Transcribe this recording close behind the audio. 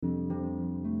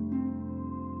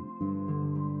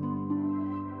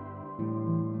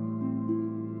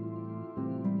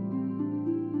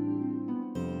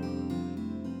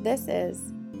This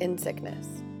is In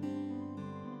Sickness.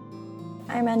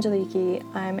 I'm Angeliki.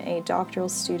 I'm a doctoral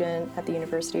student at the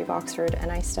University of Oxford,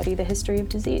 and I study the history of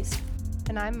disease.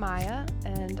 And I'm Maya,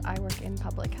 and I work in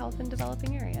public health in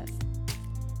developing areas.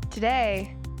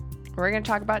 Today, we're going to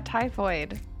talk about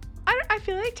typhoid. I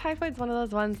feel like typhoid's one of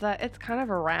those ones that it's kind of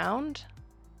around,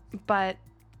 but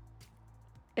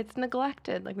it's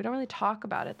neglected. Like, we don't really talk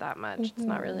about it that much. It's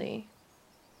not really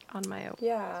on my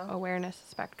awareness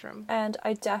spectrum. And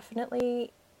I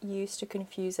definitely used to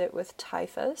confuse it with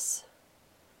typhus.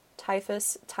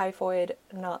 Typhus, typhoid,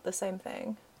 not the same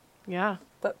thing. Yeah.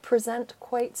 But present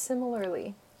quite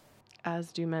similarly.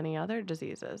 As do many other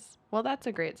diseases. Well, that's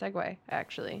a great segue,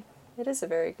 actually. It is a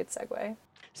very good segue.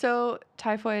 So,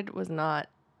 typhoid was not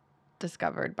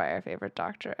discovered by our favorite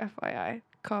doctor, FYI,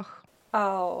 Koch.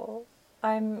 Oh,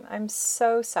 I'm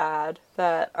so sad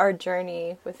that our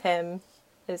journey with him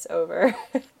is over.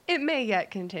 It may yet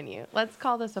continue. Let's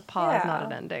call this a pause, not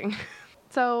an ending.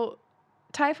 So,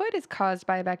 typhoid is caused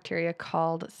by a bacteria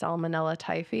called Salmonella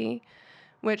typhi,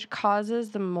 which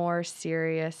causes the more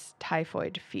serious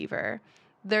typhoid fever.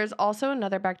 There's also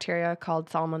another bacteria called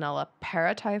Salmonella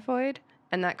paratyphoid,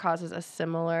 and that causes a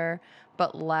similar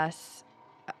but less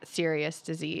serious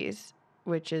disease,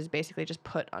 which is basically just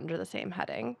put under the same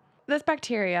heading. This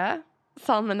bacteria,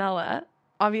 Salmonella,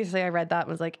 obviously I read that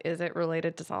and was like, is it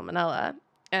related to Salmonella?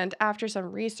 And after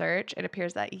some research, it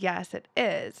appears that yes, it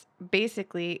is.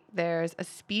 Basically, there's a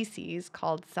species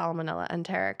called Salmonella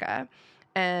enterica.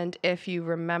 And if you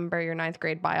remember your 9th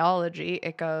grade biology,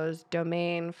 it goes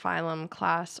domain, phylum,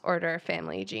 class, order,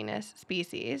 family, genus,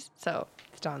 species. So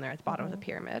it's down there at the bottom of the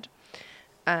pyramid.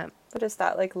 But is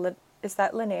that like is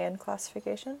that Linnaean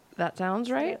classification? That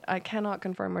sounds right. I cannot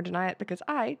confirm or deny it because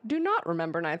I do not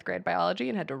remember 9th grade biology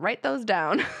and had to write those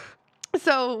down.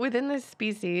 So within this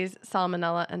species,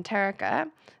 Salmonella enterica,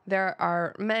 there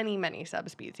are many, many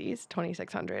subspecies,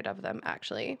 2,600 of them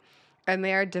actually, and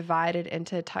they are divided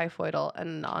into typhoidal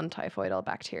and non-typhoidal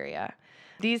bacteria.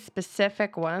 These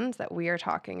specific ones that we are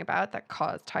talking about that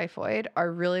cause typhoid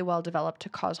are really well developed to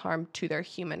cause harm to their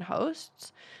human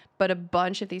hosts, but a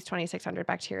bunch of these 2,600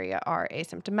 bacteria are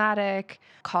asymptomatic,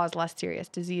 cause less serious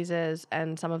diseases,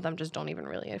 and some of them just don't even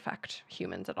really affect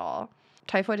humans at all.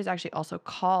 Typhoid is actually also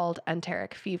called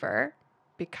enteric fever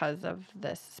because of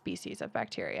this species of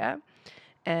bacteria.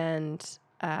 And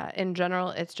in general,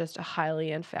 it's just a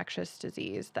highly infectious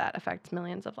disease that affects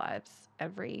millions of lives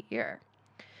every year.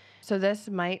 So this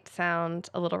might sound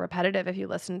a little repetitive if you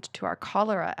listened to our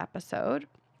cholera episode,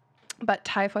 but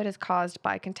typhoid is caused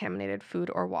by contaminated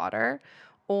food or water,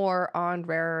 or on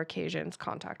rarer occasions,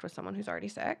 contact with someone who's already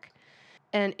sick.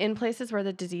 And in places where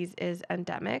the disease is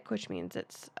endemic, which means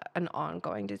it's an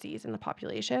ongoing disease in the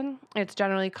population, it's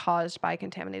generally caused by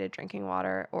contaminated drinking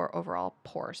water or overall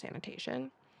poor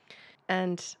sanitation.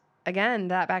 And again,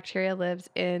 that bacteria lives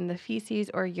in the feces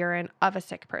or urine of a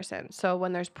sick person. So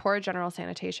when there's poor general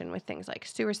sanitation with things like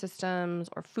sewer systems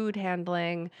or food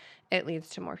handling, it leads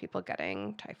to more people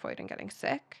getting typhoid and getting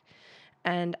sick.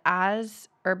 And as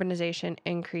urbanization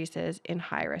increases in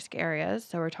high-risk areas,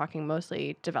 so we're talking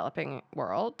mostly developing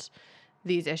world,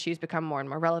 these issues become more and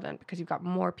more relevant because you've got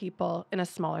more people in a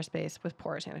smaller space with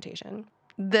poor sanitation.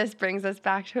 This brings us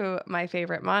back to my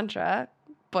favorite mantra,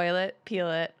 boil it, peel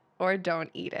it, or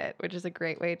don't eat it, which is a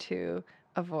great way to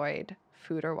avoid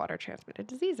food or water transmitted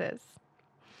diseases.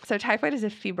 So typhoid is a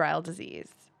febrile disease,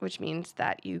 which means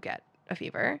that you get a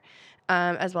fever,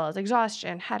 as well as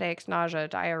exhaustion, headaches, nausea,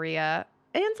 diarrhea,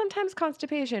 and sometimes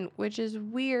constipation, which is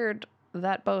weird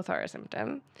that both are a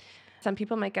symptom. Some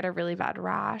people might get a really bad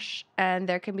rash, and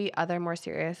there can be other more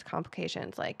serious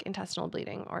complications like intestinal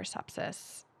bleeding or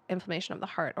sepsis, inflammation of the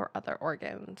heart or other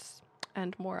organs,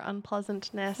 and more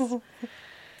unpleasantness.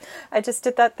 I just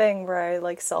did that thing where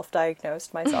I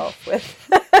self-diagnosed myself with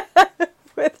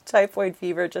with typhoid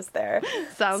fever just there.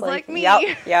 Sounds like me.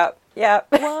 Yep.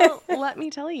 Well, let me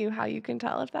tell you how you can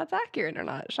tell if that's accurate or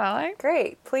not, shall I?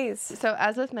 Great, please. So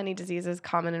as with many diseases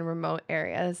common in remote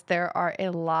areas, there are a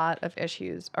lot of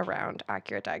issues around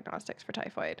accurate diagnostics for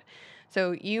typhoid.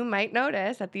 So you might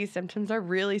notice that these symptoms are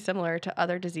really similar to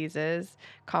other diseases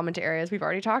common to areas we've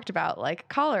already talked about, like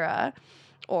cholera,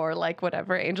 or like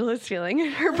whatever Angel is feeling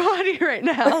in her body right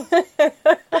now.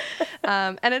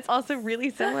 And it's also really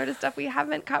similar to stuff we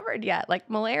haven't covered yet, like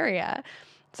malaria.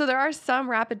 So there are some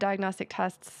rapid diagnostic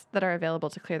tests that are available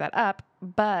to clear that up,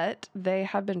 but they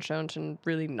have been shown to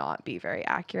really not be very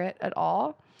accurate at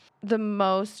all. The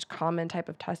most common type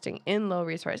of testing in low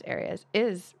resource areas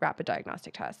is rapid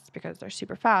diagnostic tests because they're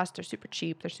super fast, they're super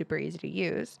cheap, they're super easy to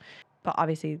use. But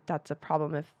obviously that's a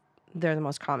problem if they're the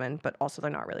most common, but also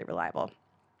they're not really reliable.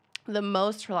 The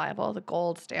most reliable, the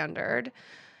gold standard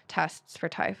tests for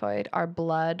typhoid are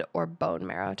blood or bone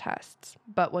marrow tests.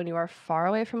 But when you are far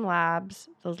away from labs,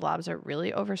 those labs are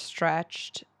really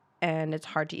overstretched and it's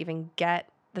hard to even get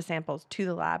the samples to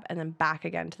the lab and then back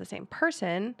again to the same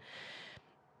person.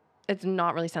 It's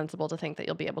not really sensible to think that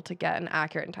you'll be able to get an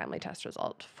accurate and timely test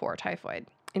result for typhoid.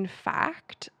 In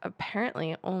fact,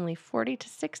 apparently only 40 to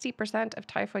 60% of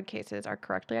typhoid cases are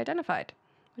correctly identified,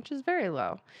 which is very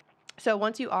low. So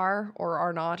once you are or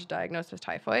are not diagnosed with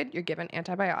typhoid, you're given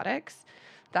antibiotics.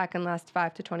 That can last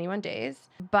 5 to 21 days.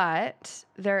 But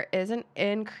there is an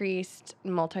increased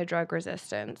multi-drug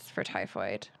resistance for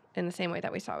typhoid in the same way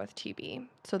that we saw with TB.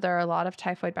 So there are a lot of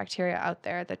typhoid bacteria out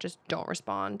there that just don't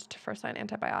respond to first-line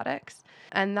antibiotics.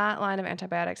 And that line of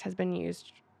antibiotics has been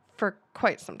used for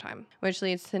quite some time, which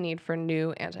leads to the need for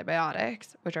new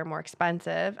antibiotics, which are more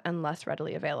expensive and less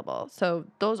readily available. So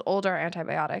those older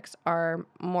antibiotics are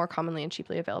more commonly and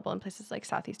cheaply available in places like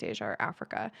Southeast Asia or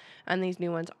Africa, and these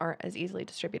new ones aren't as easily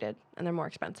distributed, and they're more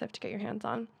expensive to get your hands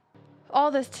on. All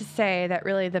this to say that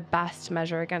really the best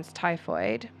measure against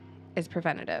typhoid is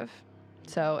preventative.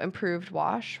 So improved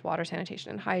water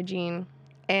sanitation and hygiene,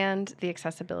 and the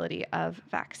accessibility of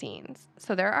vaccines.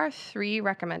 So there are 3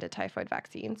 recommended typhoid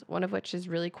vaccines, one of which is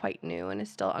really quite new and is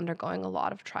still undergoing a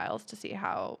lot of trials to see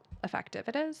how effective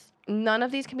it is. None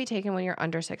of these can be taken when you're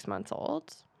under 6 months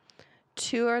old.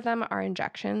 2 of them are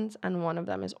injections and 1 of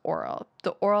them is oral.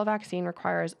 The oral vaccine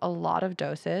requires a lot of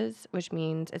doses, which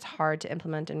means it's hard to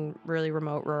implement in really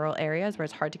remote rural areas where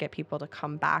it's hard to get people to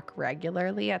come back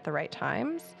regularly at the right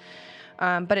times.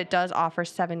 But it does offer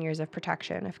 7 years of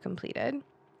protection if completed.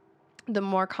 The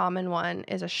more common one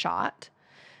is a shot,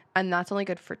 and that's only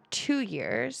good for 2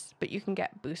 years, but you can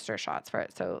get booster shots for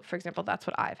it. So, for example, that's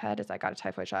what I've had is I got a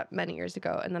typhoid shot many years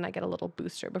ago, and then I get a little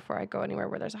booster before I go anywhere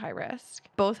where there's a high risk.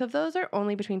 Both of those are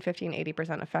only between 50 and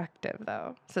 80% effective,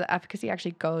 though. So the efficacy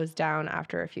actually goes down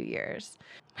after a few years,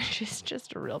 which is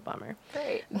just a real bummer.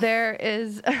 Great. There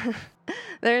is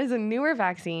a newer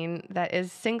vaccine that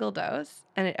is single dose,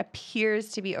 and it appears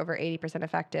to be over 80%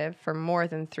 effective for more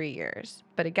than 3 years.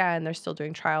 But again, they're still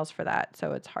doing trials for that,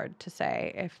 so it's hard to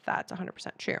say if that's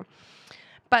 100% true.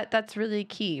 But that's really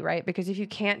key, right? Because if you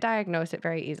can't diagnose it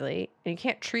very easily, and you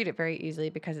can't treat it very easily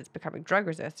because it's becoming drug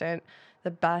resistant,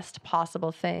 the best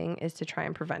possible thing is to try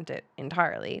and prevent it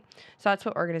entirely. So that's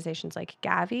what organizations like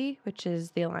Gavi, which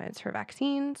is the Alliance for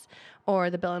Vaccines, or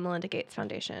the Bill and Melinda Gates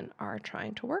Foundation are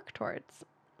trying to work towards.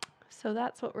 So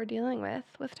that's what we're dealing with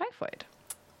typhoid.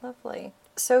 Lovely.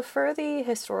 So for the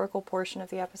historical portion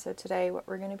of the episode today, what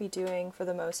we're going to be doing for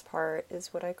the most part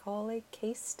is what I call a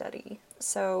case study.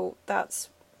 So that's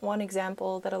one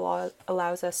example that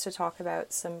allows us to talk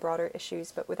about some broader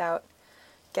issues, but without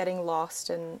getting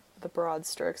lost in the broad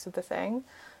strokes of the thing.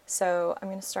 So I'm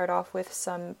going to start off with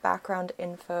some background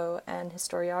info and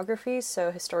historiography.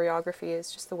 So historiography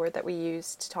is just the word that we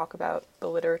use to talk about the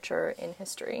literature in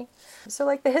history. So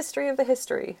like the history of the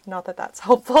history. Not that that's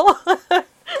helpful,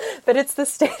 but it's the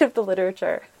state of the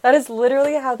literature. That is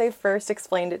literally how they first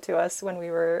explained it to us when we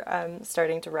were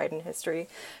starting to write in history.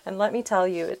 And let me tell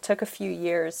you, it took a few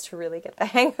years to really get the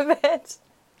hang of it.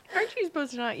 Aren't you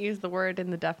supposed to not use the word in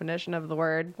the definition of the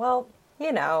word? Well,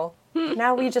 you know,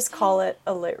 now we just call it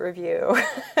a lit review.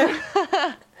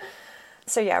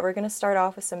 So yeah, we're going to start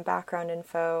off with some background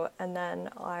info, and then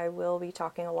I will be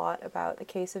talking a lot about the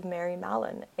case of Mary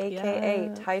Mallon,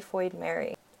 aka Typhoid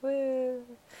Mary. Woo!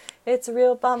 It's a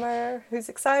real bummer. Who's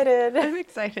excited? I'm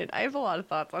excited. I have a lot of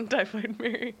thoughts on Typhoid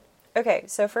Mary. Okay,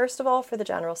 so first of all, for the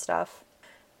general stuff.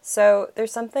 So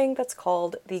there's something that's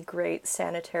called the Great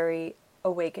Sanitary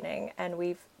Awakening, and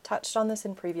we've touched on this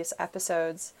in previous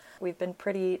episodes. We've been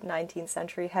pretty 19th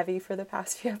century heavy for the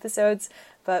past few episodes,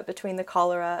 but between the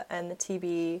cholera and the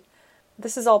TB,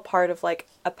 this is all part of like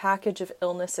a package of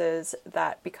illnesses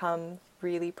that become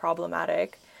really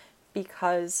problematic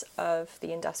because of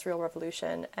the Industrial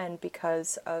Revolution and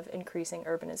because of increasing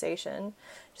urbanization.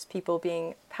 Just people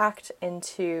being packed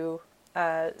into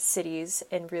cities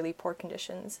in really poor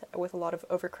conditions with a lot of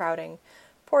overcrowding,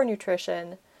 poor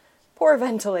nutrition, poor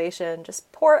ventilation,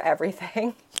 just poor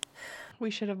everything. We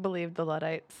should have believed the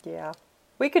Luddites. Yeah.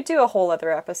 We could do a whole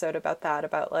other episode about that,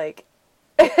 about like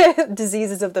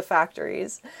diseases of the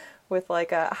factories with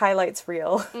like a highlights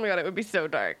reel. Oh my god, it would be so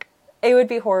dark. It would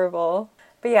be horrible.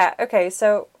 But yeah, okay,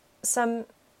 so some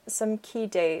key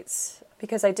dates,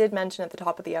 because I did mention at the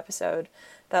top of the episode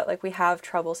that like we have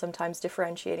trouble sometimes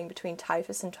differentiating between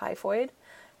typhus and typhoid,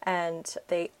 and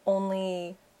they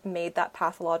only made that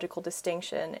pathological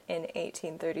distinction in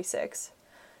 1836.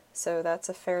 So that's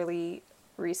a fairly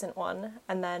recent one.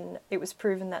 And then it was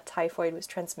proven that typhoid was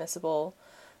transmissible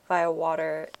via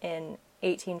water in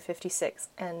 1856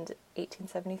 and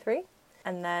 1873.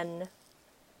 And then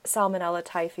Salmonella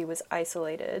typhi was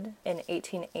isolated in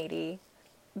 1880.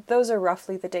 Those are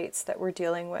roughly the dates that we're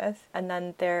dealing with. And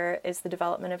then there is the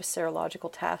development of a serological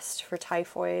test for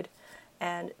typhoid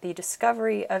and the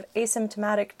discovery of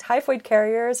asymptomatic typhoid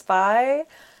carriers by,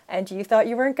 and you thought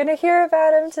you weren't going to hear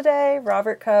about him today,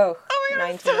 Robert Koch. Oh my God,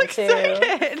 I'm so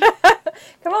 1902. excited.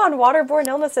 Come on, waterborne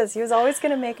illnesses. He was always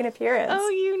going to make an appearance. Oh,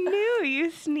 you knew, you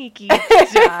sneaky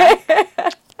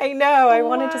Jack. I know. I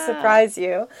wanted to Wow. surprise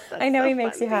you. That's I know so he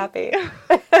makes fun, you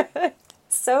thank happy.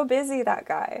 So busy, that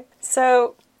guy.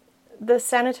 So the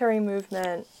sanitary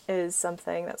movement is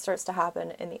something that starts to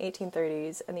happen in the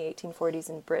 1830s and the 1840s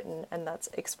in Britain, and that's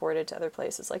exported to other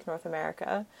places like North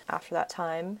America after that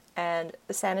time. And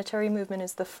the sanitary movement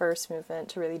is the first movement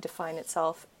to really define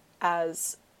itself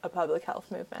as a public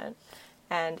health movement.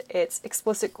 And its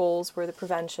explicit goals were the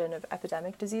prevention of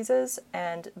epidemic diseases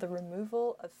and the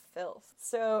removal of filth.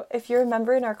 So if you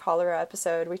remember in our cholera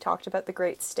episode, we talked about the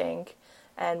Great Stink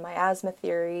and miasma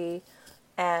theory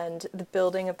and the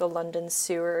building of the London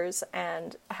sewers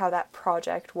and how that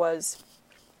project was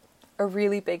a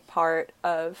really big part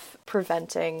of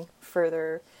preventing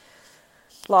further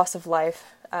loss of life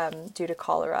due to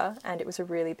cholera, and it was a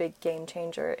really big game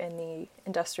changer in the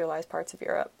industrialized parts of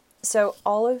Europe. So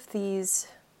all of these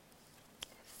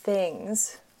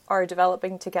things are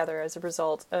developing together as a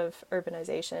result of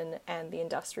urbanization and the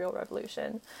Industrial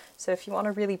Revolution. So if you want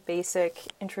a really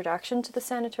basic introduction to the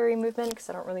sanitary movement, because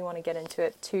I don't really want to get into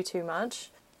it too much,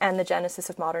 and the genesis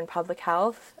of modern public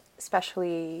health,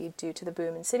 especially due to the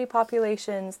boom in city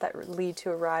populations that lead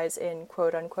to a rise in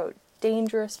quote-unquote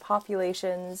dangerous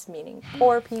populations, meaning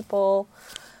poor people,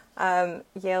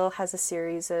 Yale has a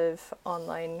series of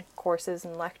online courses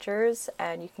and lectures,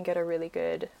 and you can get a really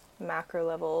good macro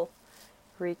level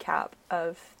recap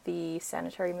of the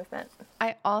sanitary movement.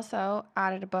 I also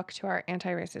added a book to our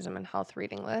anti-racism and health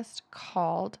reading list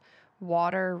called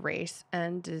Water, Race,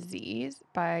 and Disease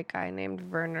by a guy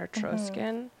named Werner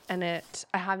Troskin. And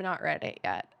I have not read it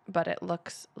yet, but it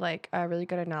looks like a really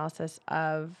good analysis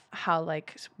of how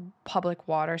like public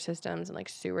water systems and like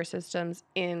sewer systems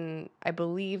in, I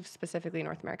believe, specifically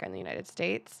North America and the United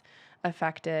States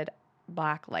affected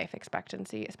Black life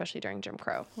expectancy, especially during Jim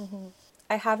Crow.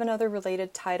 I have another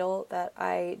related title that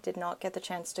I did not get the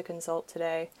chance to consult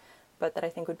today, but that I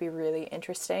think would be really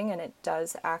interesting, and it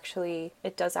does actually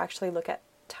look at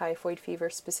typhoid fever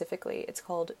specifically. It's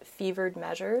called Fevered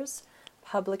Measures,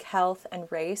 Public Health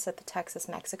and Race at the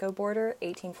Texas-Mexico Border,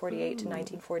 1848 to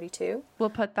 1942. We'll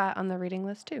put that on the reading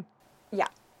list too. Yeah,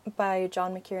 by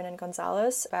John McKiernan and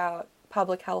Gonzalez, about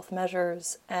public health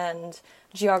measures and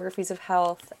geographies of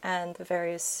health and the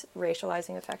various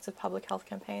racializing effects of public health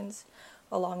campaigns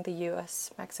along the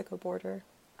U.S.-Mexico border.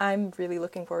 I'm really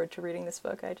looking forward to reading this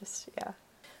book.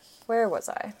 Where was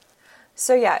I?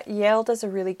 So yeah, Yale does a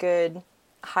really good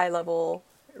high-level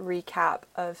recap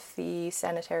of the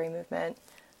sanitary movement.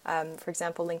 For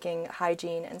example, linking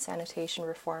hygiene and sanitation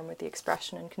reform with the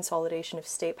expression and consolidation of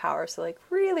state power. So like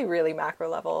really, really macro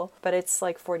level, but it's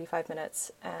like 45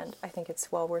 minutes, and I think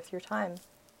it's well worth your time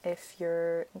if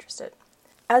you're interested.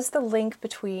 As the link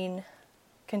between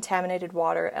contaminated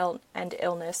water and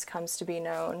illness comes to be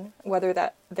known, whether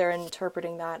that they're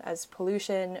interpreting that as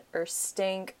pollution or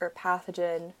stink or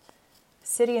pathogen,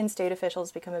 city and state officials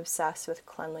become obsessed with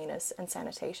cleanliness and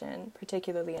sanitation,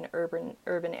 particularly in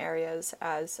urban areas,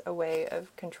 as a way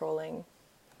of controlling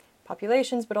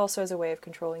populations, but also as a way of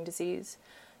controlling disease.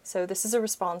 So this is a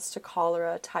response to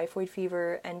cholera, typhoid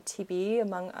fever, and TB,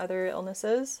 among other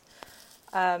illnesses.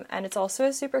 And it's also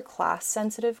a super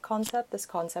class-sensitive concept, this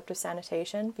concept of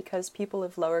sanitation, because people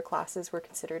of lower classes were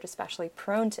considered especially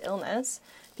prone to illness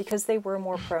because they were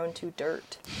more prone to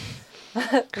dirt.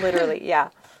 Literally, yeah.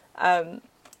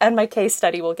 And my case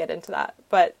study will get into that.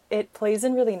 But it plays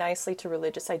in really nicely to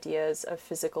religious ideas of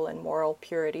physical and moral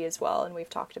purity as well, and we've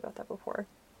talked about that before.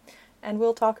 And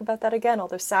we'll talk about that again,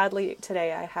 although sadly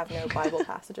today I have no Bible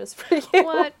passages for you.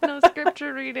 What? No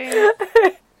scripture reading?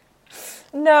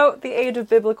 No, the age of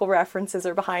biblical references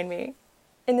are behind me.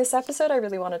 In this episode, I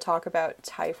really want to talk about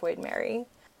Typhoid Mary.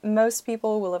 Most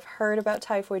people will have heard about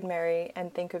Typhoid Mary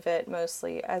and think of it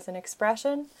mostly as an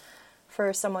expression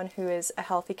for someone who is a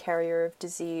healthy carrier of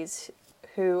disease,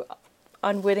 who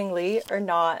unwittingly or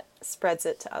not spreads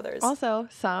it to others. Also,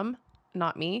 some,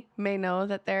 not me, may know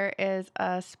that there is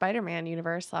a Spider-Man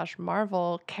universe /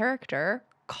 Marvel character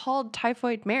called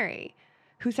Typhoid Mary,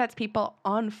 who sets people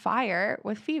on fire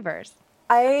with fevers.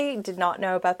 I did not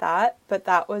know about that, but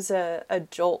that was a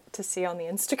jolt to see on the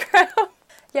Instagram.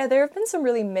 Yeah, there have been some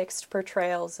really mixed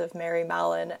portrayals of Mary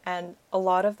Mallon, and a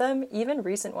lot of them, even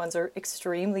recent ones, are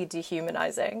extremely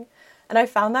dehumanizing. And I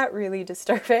found that really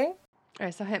disturbing. All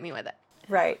right, so hit me with it.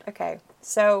 Right, okay.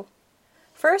 So,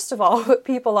 first of all, what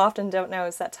people often don't know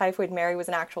is that Typhoid Mary was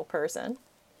an actual person.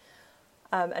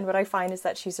 And what I find is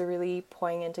that she's a really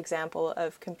poignant example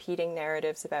of competing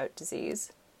narratives about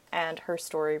disease. And her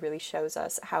story really shows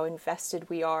us how invested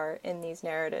we are in these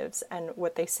narratives and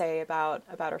what they say about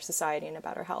our society and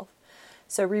about our health.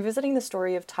 So revisiting the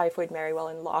story of Typhoid Mary while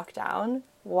in lockdown,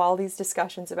 while these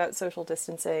discussions about social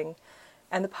distancing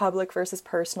and the public versus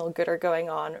personal good are going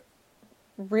on,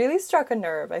 really struck a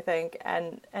nerve, I think,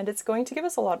 and it's going to give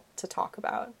us a lot to talk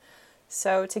about.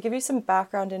 So to give you some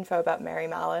background info about Mary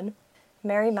Mallon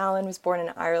was born in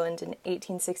Ireland in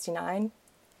 1869,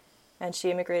 and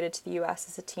she immigrated to the US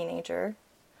as a teenager.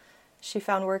 She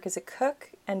found work as a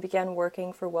cook and began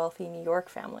working for wealthy New York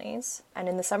families. And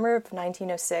in the summer of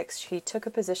 1906, she took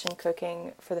a position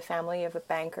cooking for the family of a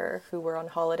banker who were on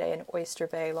holiday in Oyster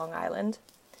Bay, Long Island.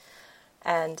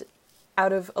 And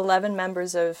out of 11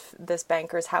 members of this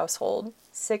banker's household,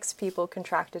 6 people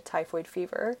contracted typhoid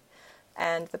fever.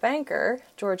 And the banker,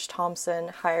 George Thompson,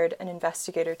 hired an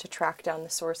investigator to track down the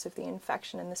source of the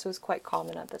infection, and this was quite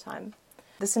common at the time.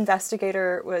 This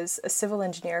investigator was a civil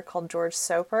engineer called George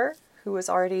Soper, who was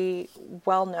already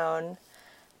well known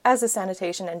as a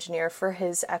sanitation engineer for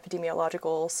his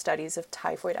epidemiological studies of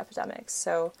typhoid epidemics.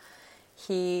 So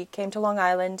he came to Long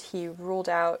Island, he ruled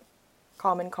out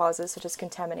common causes such as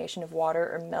contamination of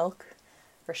water or milk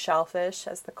or shellfish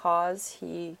as the cause.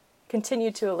 He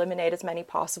continued to eliminate as many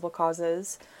possible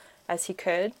causes as he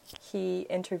could. He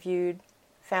interviewed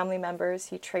family members,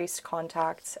 he traced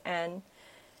contacts, and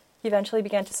he eventually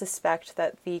began to suspect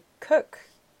that the cook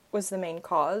was the main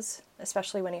cause,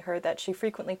 especially when he heard that she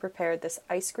frequently prepared this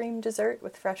ice cream dessert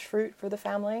with fresh fruit for the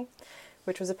family,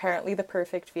 which was apparently the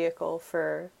perfect vehicle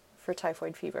for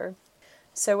typhoid fever.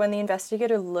 So when the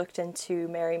investigator looked into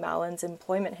Mary Mallon's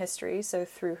employment history, so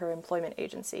through her employment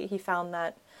agency, he found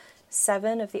that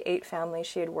 7 of the 8 families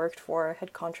she had worked for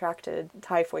had contracted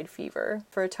typhoid fever,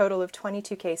 for a total of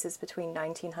 22 cases between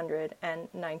 1900 and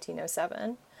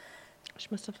 1907. She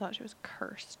must have thought she was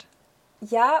cursed.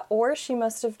 Yeah, or she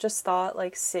must have just thought,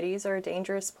 like, cities are a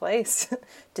dangerous place.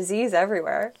 Disease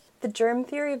everywhere. The germ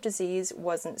theory of disease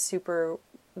wasn't super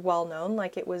well known.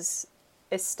 Like, it was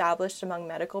established among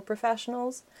medical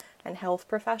professionals and health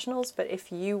professionals, but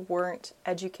if you weren't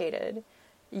educated,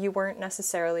 you weren't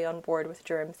necessarily on board with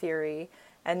germ theory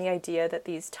and the idea that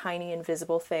these tiny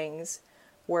invisible things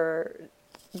were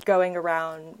going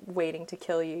around waiting to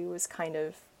kill you was kind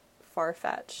of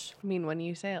far-fetched. I mean, when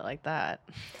you say it like that.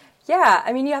 Yeah,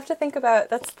 I mean, you have to think about,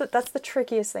 that's the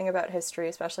trickiest thing about history,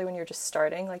 especially when you're just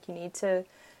starting. Like, you need to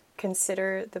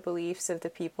consider the beliefs of the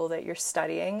people that you're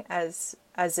studying as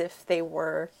if they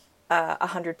were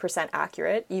 100%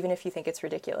 accurate, even if you think it's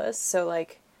ridiculous. So,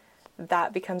 like,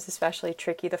 that becomes especially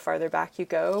tricky the farther back you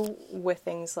go with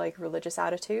things like religious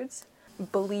attitudes.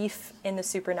 Belief in the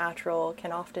supernatural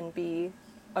can often be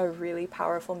a really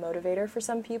powerful motivator for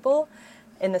some people,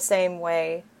 in the same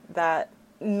way that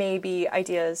maybe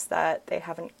ideas that they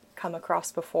haven't come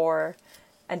across before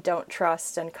and don't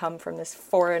trust and come from this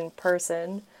foreign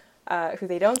person who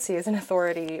they don't see as an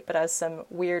authority, but as some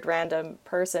weird random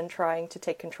person trying to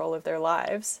take control of their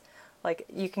lives. Like,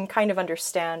 you can kind of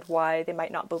understand why they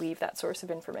might not believe that source of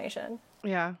information.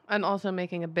 Yeah, and also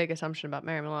making a big assumption about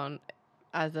Mary Mallon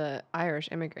as an Irish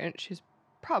immigrant. She's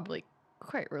probably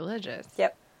quite religious.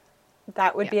 Yep.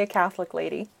 That would be a Catholic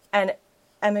lady. And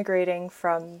emigrating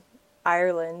from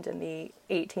Ireland in the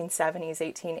 1870s,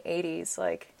 1880s,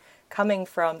 like, coming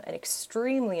from an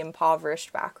extremely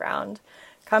impoverished background,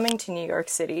 coming to New York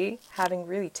City, having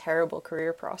really terrible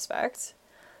career prospects,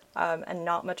 and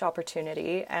not much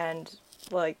opportunity, and,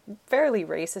 like, fairly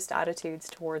racist attitudes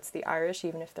towards the Irish,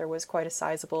 even if there was quite a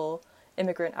sizable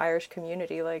immigrant Irish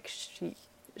community. Like,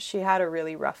 she had a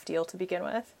really rough deal to begin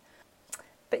with.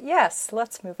 But yes,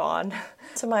 let's move on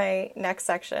to my next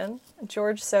section,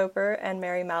 George Soper and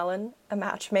Mary Mallon, a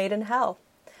match made in hell.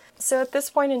 So at this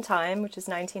point in time, which is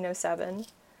 1907,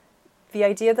 the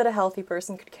idea that a healthy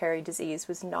person could carry disease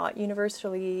was not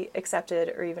universally accepted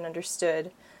or even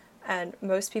understood, and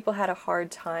most people had a hard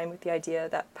time with the idea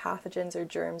that pathogens or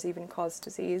germs even cause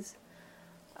disease.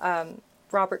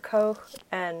 Robert Koch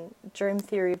and germ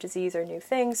theory of disease are new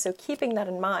things, so keeping that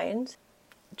in mind,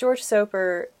 George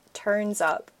Soper turns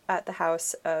up at the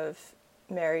house of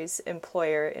Mary's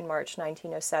employer in March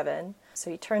 1907.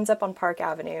 So he turns up on Park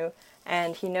Avenue,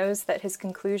 and he knows that his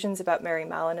conclusions about Mary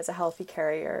Mallon as a healthy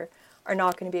carrier are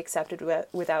not going to be accepted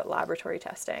without laboratory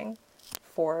testing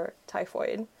for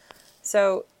typhoid.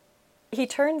 So he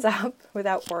turns up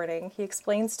without warning. He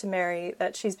explains to Mary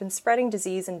that she's been spreading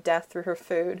disease and death through her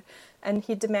food, and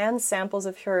he demands samples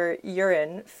of her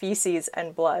urine, feces,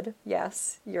 and blood.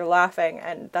 Yes, you're laughing,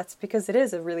 and that's because it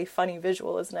is a really funny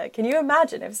visual, isn't it? Can you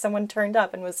imagine if someone turned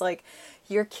up and was like,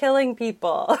 "You're killing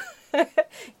people.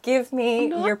 Give me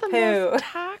Not your the poo." most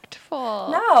tactful.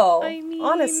 No, I mean,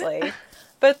 honestly.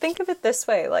 But think of it this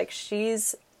way, like,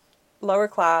 she's lower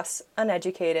class,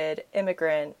 uneducated,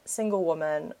 immigrant, single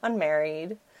woman,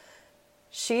 unmarried.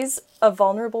 She's a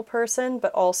vulnerable person,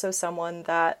 but also someone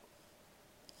that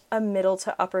a middle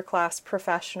to upper class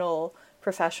professional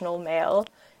male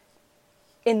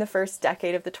in the first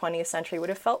decade of the 20th century would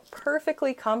have felt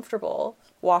perfectly comfortable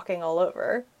walking all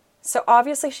over. So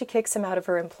obviously she kicks him out of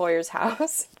her employer's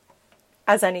house,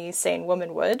 as any sane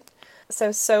woman would.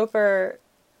 So Soper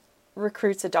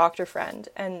recruits a doctor friend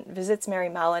and visits Mary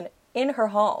Mallon in her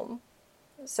home.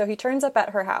 So he turns up at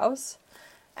her house,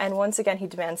 and once again he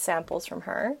demands samples from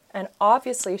her, and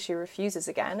obviously she refuses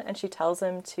again, and she tells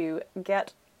him to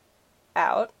get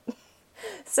out.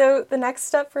 So the next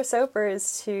step for Soper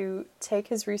is to take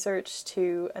his research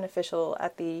to an official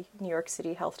at the New York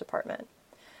City Health Department.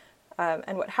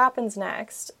 And what happens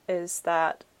next is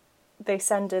that they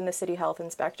send in the city health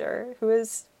inspector, who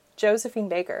is Josephine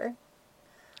Baker.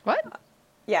 What?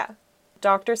 Yeah,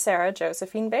 Dr. Sarah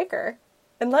Josephine Baker.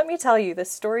 And let me tell you,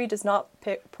 this story does not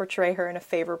portray her in a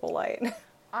favorable light.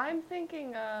 I'm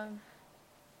thinking of...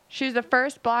 She was the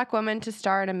first Black woman to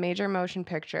star in a major motion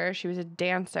picture. She was a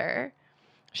dancer.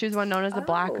 She was one known as the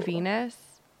Black Venus.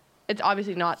 It's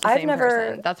obviously not the same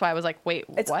person. That's why I was like, wait,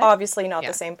 what? It's obviously not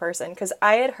the same person, because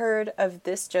I had heard of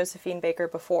this Josephine Baker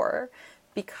before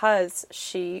because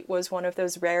she was one of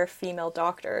those rare female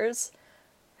doctors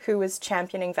who was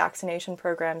championing vaccination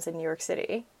programs in New York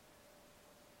City.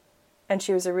 And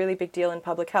she was a really big deal in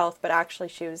public health, but actually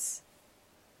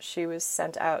she was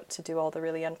sent out to do all the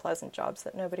really unpleasant jobs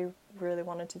that nobody really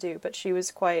wanted to do. But she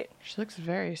was quite... She looks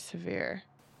very severe.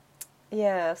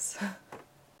 Yes.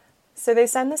 So they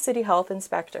send the city health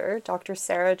inspector, Dr.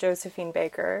 Sarah Josephine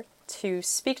Baker, to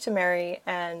speak to Mary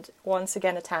and once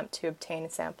again attempt to obtain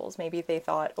samples. Maybe they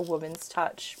thought a woman's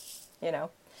touch, you know.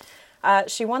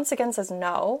 She once again says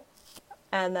no,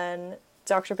 and then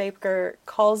Dr. Baker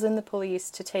calls in the police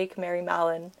to take Mary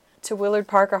Mallon to Willard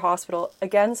Parker Hospital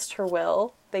against her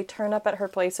will. They turn up at her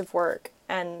place of work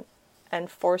and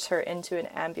force her into an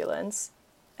ambulance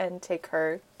and take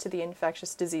her to the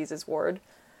infectious diseases ward,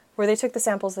 where they took the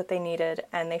samples that they needed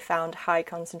and they found high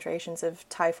concentrations of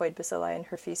typhoid bacilli in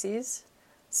her feces.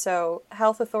 So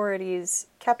health authorities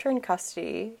kept her in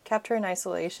custody, kept her in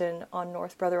isolation on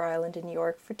North Brother Island in New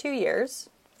York for 2 years,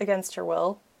 against her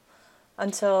will,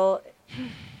 until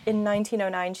in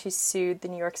 1909 she sued the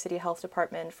New York City Health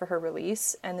Department for her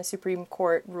release, and the Supreme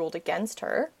Court ruled against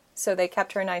her. So they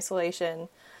kept her in isolation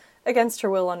against her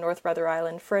will on North Brother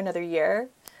Island for another year.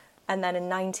 And then in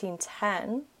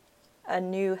 1910, a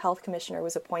new health commissioner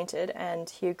was appointed, and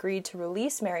he agreed to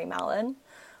release Mary Mallon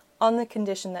on the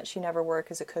condition that she never work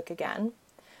as a cook again.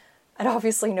 And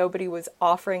obviously nobody was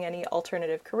offering any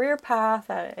alternative career path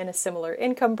in a similar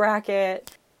income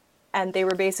bracket. And they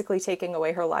were basically taking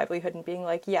away her livelihood and being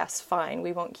like, yes, fine,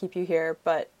 we won't keep you here,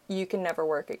 but you can never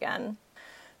work again.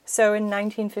 So in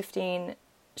 1915,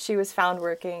 she was found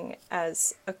working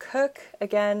as a cook,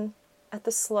 again, at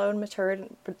the Sloan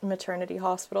Maternity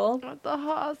Hospital. At the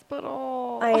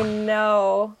hospital. I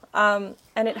know. And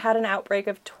it had an outbreak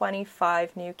of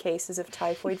 25 new cases of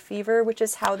typhoid fever, which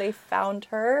is how they found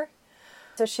her.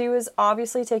 So she was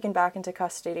obviously taken back into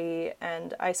custody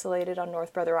and isolated on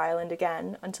North Brother Island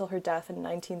again until her death in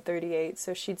 1938.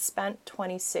 So she'd spent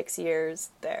 26 years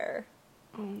there,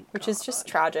 which is just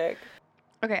tragic.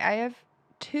 Okay, I have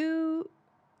two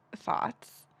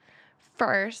thoughts.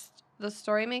 First, the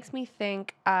story makes me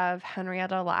think of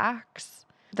Henrietta Lacks,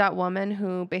 that woman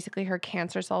who basically her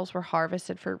cancer cells were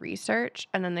harvested for research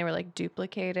and then they were like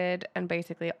duplicated, and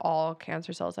basically all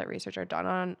cancer cells that research are done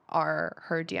on are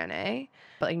her DNA.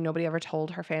 But like nobody ever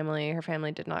told her family. Her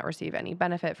family did not receive any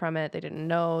benefit from it. They didn't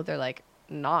know. They're like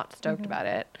not stoked about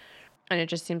it. And it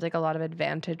just seems like a lot of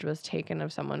advantage was taken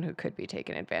of someone who could be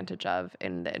taken advantage of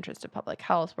in the interest of public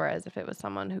health. Whereas if it was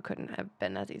someone who couldn't have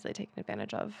been as easily taken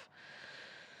advantage of,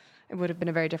 it would have been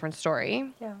a very different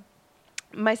story. Yeah.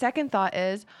 My second thought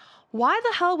is, why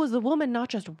the hell was the woman not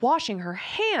just washing her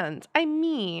hands? I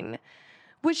mean,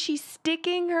 was she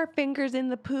sticking her fingers in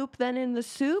the poop, then in the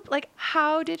soup? Like,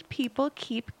 how did people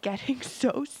keep getting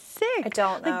so sick? I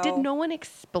don't know. Like, did no one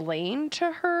explain to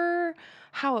her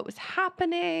how it was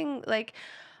happening? Like,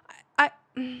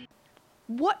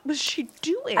 What was she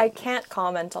doing? I can't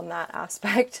comment on that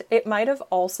aspect. It might have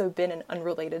also been an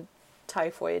unrelated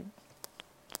typhoid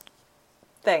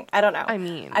thing. I don't know. I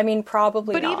mean,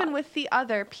 probably but not. even with the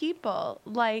other people,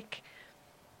 like,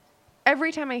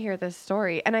 every time I hear this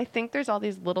story, and I think there's all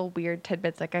these little weird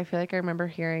tidbits. Like, I feel like I remember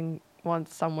hearing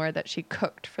once somewhere that she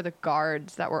cooked for the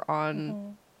guards that were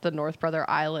on the North Brother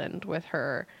Island with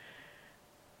her.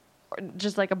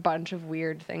 Just like a bunch of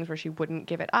weird things where she wouldn't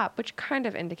give it up, which kind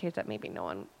of indicates that maybe no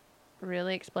one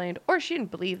really explained, or she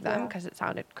didn't believe them because it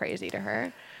sounded crazy to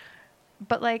her.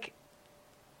 But like,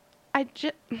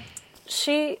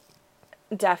 she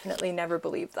definitely never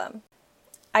believed them.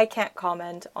 I can't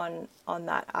comment on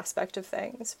that aspect of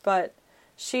things, but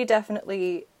she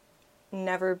definitely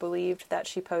never believed that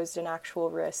she posed an actual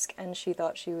risk, and she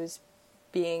thought she was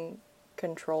being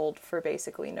controlled for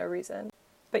basically no reason.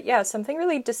 But yeah, something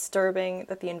really disturbing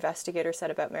that the investigator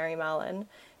said about Mary Mallon.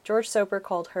 George Soper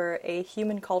called her a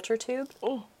human culture tube,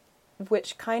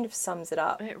 which kind of sums it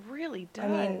up. It really does. I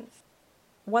mean,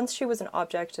 once she was an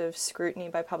object of scrutiny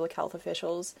by public health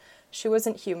officials, she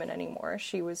wasn't human anymore.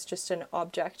 She was just an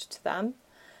object to them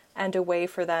and a way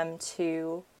for them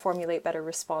to formulate better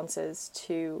responses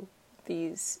to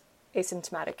these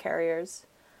asymptomatic carriers.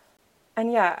 And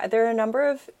yeah, there are a number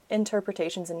of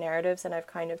interpretations and narratives, and I've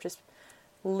kind of just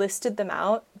listed them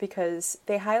out because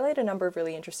they highlight a number of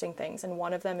really interesting things. And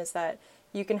one of them is that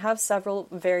you can have several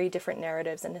very different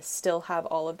narratives and still have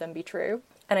all of them be true.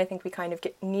 And I think we kind of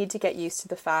need to get used to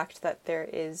the fact that there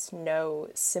is no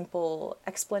simple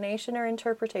explanation or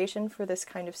interpretation for this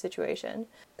kind of situation.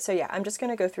 So yeah, I'm just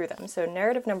going to go through them. So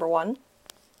narrative number 1,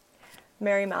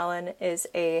 Mary Mallon is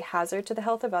a hazard to the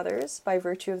health of others by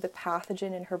virtue of the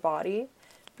pathogen in her body,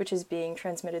 which is being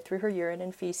transmitted through her urine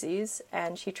and feces,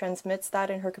 and she transmits that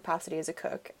in her capacity as a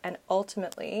cook. And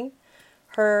ultimately,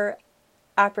 her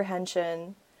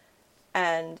apprehension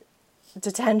and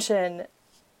detention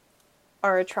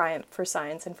are a triumph for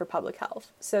science and for public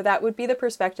health. So that would be the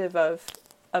perspective of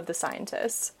the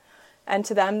scientists. And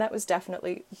to them, that was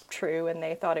definitely true, and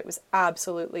they thought it was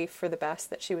absolutely for the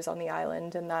best that she was on the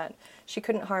island and that she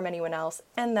couldn't harm anyone else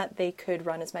and that they could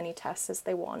run as many tests as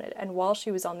they wanted. And while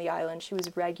she was on the island, she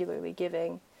was regularly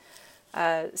giving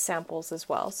samples as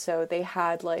well. So they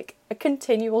had like a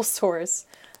continual source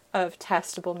of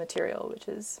testable material, which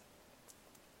is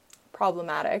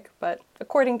problematic, but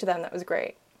according to them, that was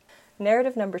great.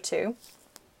 Narrative number 2.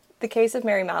 The case of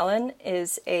Mary Mallon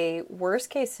is a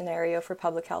worst-case scenario for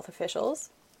public health officials.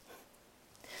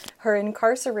 Her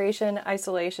incarceration,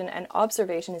 isolation, and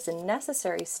observation is a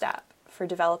necessary step for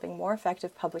developing more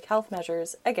effective public health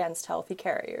measures against healthy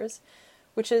carriers,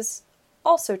 which is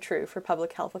also true for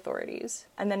public health authorities.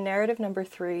 And then narrative number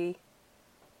 3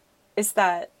 is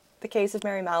that the case of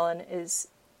Mary Mallon is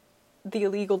the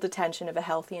illegal detention of a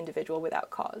healthy individual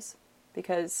without cause,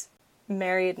 because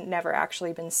Mary had never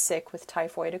actually been sick with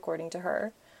typhoid, according to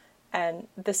her. And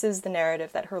this is the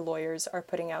narrative that her lawyers are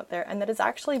putting out there, and that is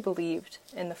actually believed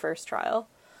in the first trial.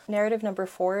 Narrative number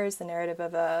 4 is the narrative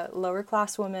of a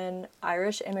lower-class woman,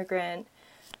 Irish immigrant,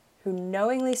 who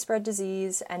knowingly spread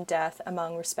disease and death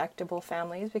among respectable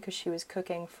families because she was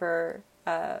cooking for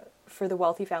the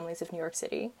wealthy families of New York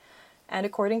City. And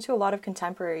according to a lot of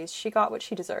contemporaries, she got what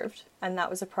she deserved. And that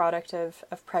was a product of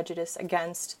prejudice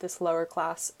against this lower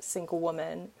class single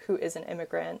woman who is an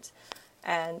immigrant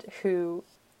and who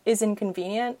is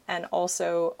inconvenient and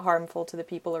also harmful to the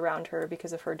people around her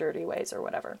because of her dirty ways or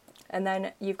whatever. And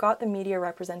then you've got the media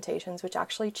representations, which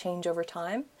actually change over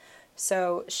time.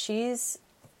 So she's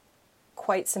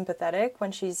quite sympathetic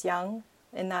when she's young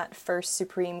in that first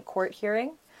Supreme Court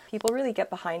hearing. People really get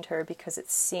behind her because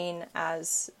it's seen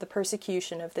as the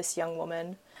persecution of this young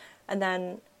woman. And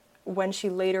then when she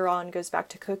later on goes back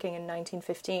to cooking in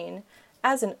 1915,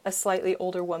 as a slightly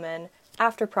older woman,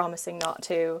 after promising not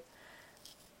to,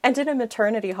 and in a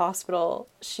maternity hospital,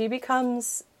 she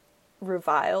becomes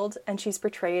reviled and she's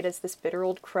portrayed as this bitter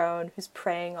old crone who's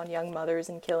preying on young mothers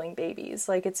and killing babies.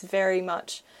 Like, it's very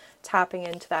much tapping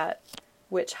into that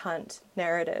witch hunt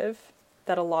narrative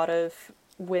that a lot of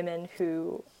women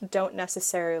who don't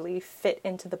necessarily fit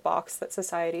into the box that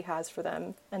society has for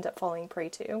them end up falling prey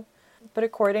to. But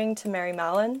according to Mary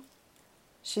Mallon,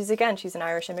 she's an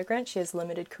Irish immigrant. She has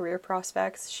limited career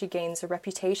prospects. She gains a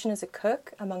reputation as a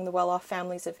cook among the well-off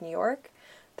families of New York.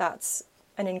 That's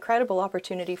an incredible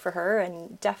opportunity for her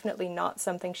and definitely not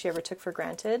something she ever took for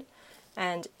granted.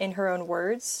 And in her own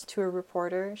words to a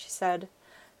reporter, she said,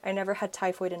 "I never had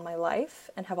typhoid in my life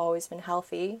and have always been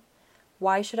healthy.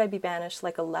 Why should I be banished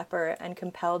like a leper and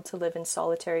compelled to live in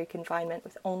solitary confinement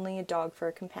with only a dog for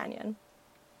a companion?"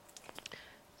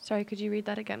 Sorry, could you read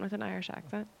that again with an Irish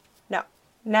accent? No,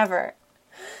 never.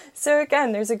 So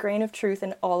again, there's a grain of truth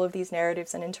in all of these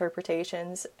narratives and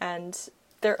interpretations, and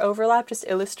their overlap just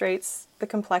illustrates the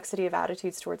complexity of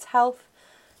attitudes towards health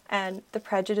and the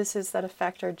prejudices that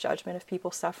affect our judgment of people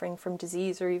suffering from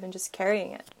disease or even just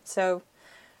carrying it. So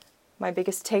my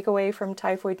biggest takeaway from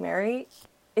Typhoid Mary,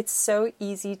 it's so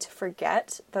easy to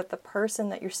forget that the person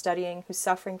that you're studying who's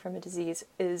suffering from a disease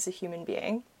is a human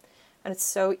being. And it's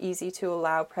so easy to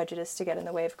allow prejudice to get in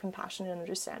the way of compassion and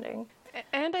understanding.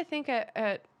 And I think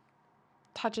it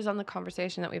touches on the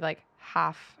conversation that we've like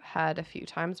half had a few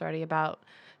times already about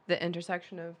the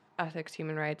intersection of ethics,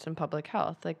 human rights, and public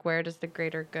health. Like, where does the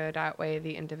greater good outweigh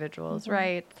the individual's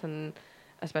rights? And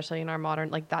especially in our modern,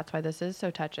 like, that's why this is so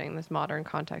touching, this modern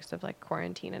context of like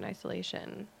quarantine and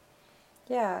isolation.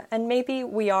 Yeah, and maybe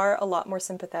we are a lot more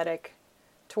sympathetic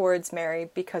towards Mary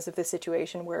because of the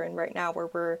situation we're in right now, where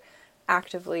we're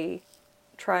actively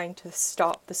trying to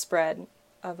stop the spread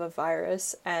of a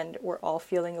virus and we're all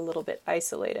feeling a little bit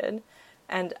isolated.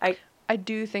 And I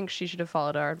do think she should have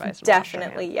followed our advice.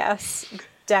 Definitely, yes.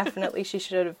 Definitely she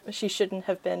shouldn't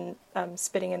have been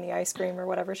spitting in the ice cream or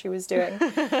whatever she was doing.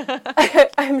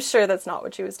 I'm sure that's not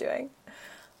what she was doing.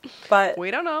 But we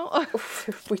don't know.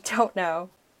 We don't know.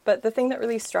 But the thing that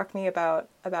really struck me about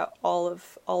all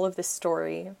of this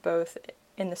story, both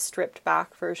in the stripped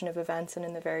back version of events and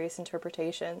in the various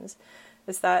interpretations,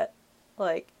 is that,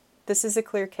 like, this is a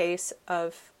clear case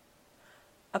of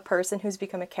a person who's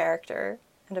become a character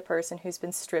and a person who's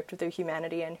been stripped of their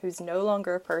humanity and who's no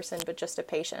longer a person but just a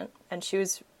patient. And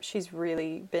she's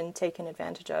really been taken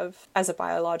advantage of as a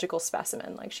biological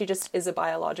specimen. Like, she just is a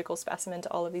biological specimen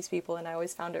to all of these people, and I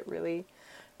always found it really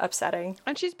upsetting.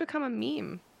 And she's become a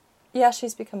meme. Yeah,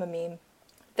 she's become a meme.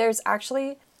 There's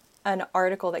actually an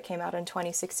article that came out in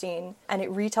 2016, and it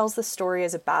retells the story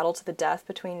as a battle to the death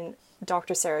between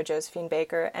Dr. Sarah Josephine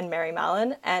Baker and Mary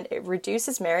Mallon, and it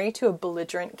reduces Mary to a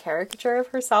belligerent caricature of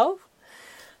herself.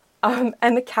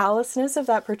 And the callousness of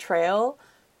that portrayal,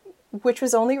 which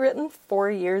was only written 4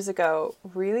 years ago,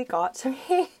 really got to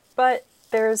me. But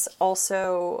there's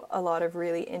also a lot of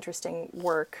really interesting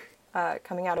work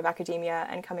coming out of academia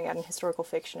and coming out in historical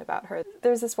fiction about her.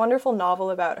 There's this wonderful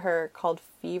novel about her called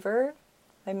Fever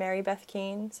by Mary Beth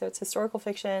Keane. So it's historical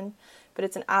fiction, but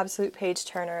it's an absolute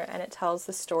page-turner, and it tells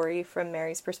the story from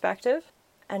Mary's perspective.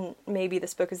 And maybe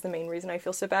this book is the main reason I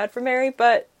feel so bad for Mary,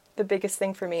 but the biggest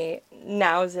thing for me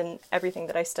now is in everything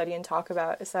that I study and talk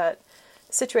about is that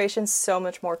the situation's so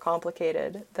much more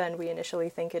complicated than we initially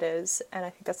think it is, and I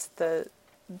think that's the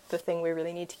thing we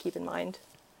really need to keep in mind.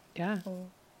 Yeah.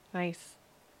 Nice.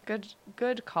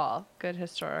 Good call. Good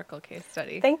historical case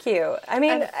study. Thank you. I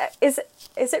mean, is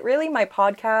it really my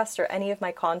podcast or any of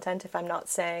my content if I'm not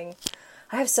saying,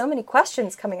 I have so many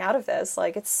questions coming out of this?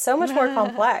 Like, it's so much more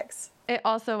complex. It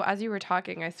also, as you were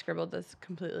talking, I scribbled this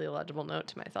completely illegible note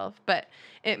to myself, but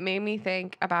it made me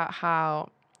think about how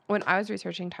when I was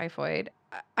researching typhoid,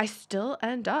 I still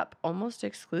end up almost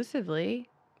exclusively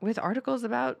with articles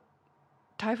about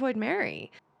Typhoid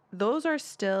Mary. Those are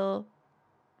still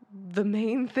the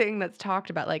main thing that's talked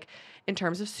about, like in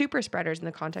terms of super spreaders in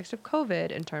the context of COVID,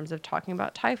 in terms of talking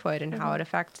about typhoid and how it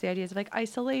affects the ideas of like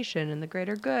isolation and the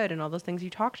greater good and all those things you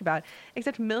talked about,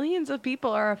 except millions of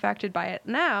people are affected by it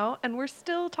now, and we're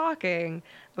still talking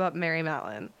about Mary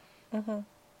Mallon. And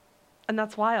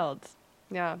that's wild.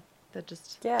 Yeah.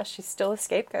 Yeah, she's still a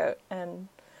scapegoat, and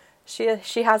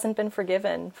she hasn't been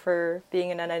forgiven for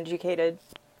being an uneducated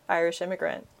Irish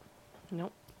immigrant.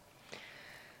 Nope.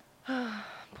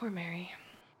 Poor Mary.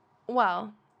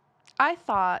 Well, I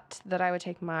thought that I would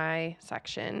take my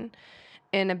section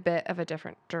in a bit of a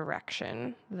different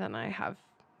direction than I have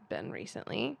been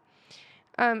recently.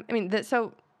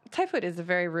 So typhoid is a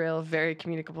very real, very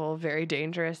communicable, very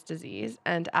dangerous disease.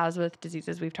 And as with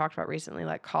diseases we've talked about recently,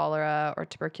 like cholera or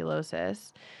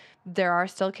tuberculosis, there are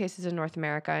still cases in North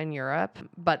America and Europe,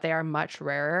 but they are much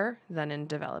rarer than in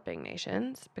developing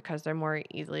nations because they're more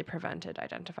easily prevented,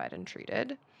 identified, and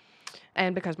treated.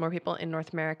 And because more people in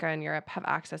North America and Europe have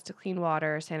access to clean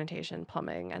water, sanitation,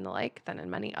 plumbing, and the like than in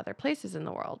many other places in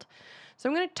the world. So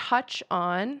I'm going to touch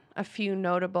on a few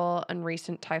notable and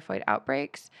recent typhoid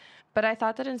outbreaks, but I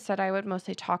thought that instead I would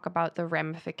mostly talk about the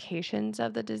ramifications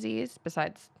of the disease,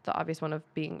 besides the obvious one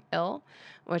of being ill,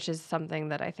 which is something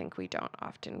that I think we don't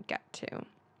often get to.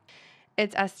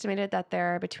 It's estimated that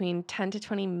there are between 10 to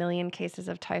 20 million cases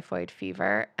of typhoid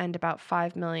fever and about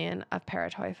 5 million of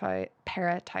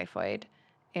paratyphoid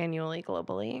annually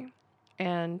globally,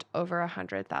 and over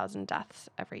 100,000 deaths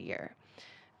every year.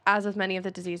 as with many of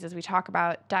the diseases we talk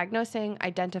about, diagnosing,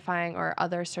 identifying, or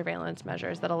other surveillance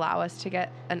measures that allow us to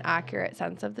get an accurate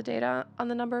sense of the data on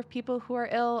the number of people who are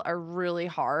ill are really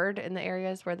hard in the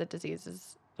areas where the disease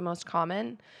is the most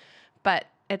common. But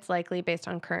it's likely, based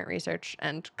on current research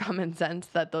and common sense,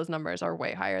 that those numbers are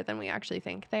way higher than we actually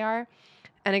think they are.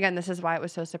 And again, this is why it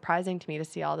was so surprising to me to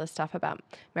see all this stuff about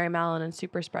Mary Mallon and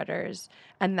super spreaders.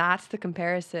 And that's the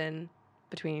comparison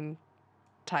between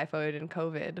typhoid and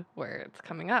COVID where it's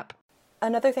coming up.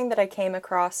 Another thing that I came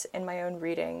across in my own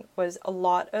reading was a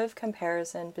lot of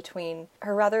comparison between,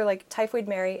 or rather like Typhoid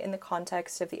Mary in the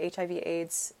context of the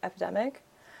HIV/AIDS epidemic,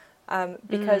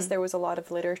 because there was a lot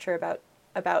of literature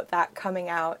about that coming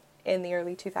out in the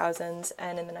early 2000s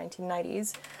and in the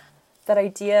 1990s. That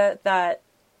idea that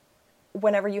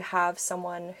whenever you have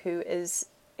someone who is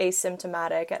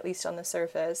asymptomatic, at least on the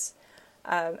surface,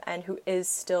 and who is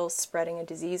still spreading a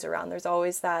disease around, there's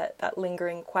always that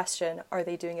lingering question, are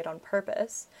they doing it on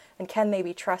purpose? And can they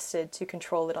be trusted to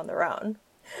control it on their own?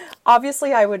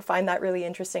 Obviously, I would find that really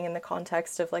interesting in the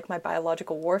context of like my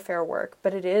biological warfare work,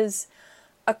 but it is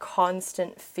a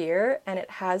constant fear, and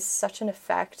it has such an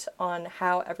effect on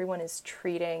how everyone is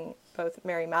treating both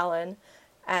Mary Mallon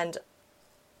and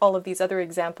all of these other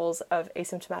examples of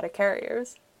asymptomatic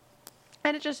carriers.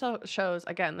 And it just shows,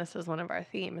 again, this is one of our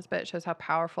themes, but it shows how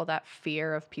powerful that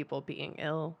fear of people being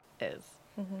ill is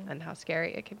and how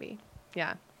scary it can be.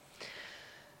 Yeah.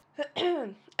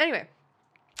 Anyway,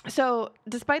 so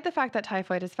despite the fact that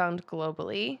typhoid is found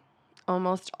globally,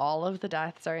 almost all of the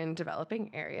deaths are in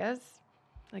developing areas.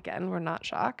 Again, we're not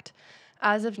shocked.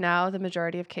 As of now, the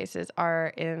majority of cases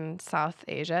are in South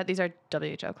Asia. These are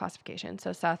WHO classifications.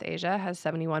 So South Asia has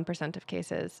 71% of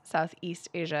cases, Southeast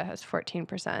Asia has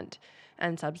 14%,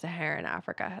 and Sub-Saharan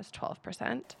Africa has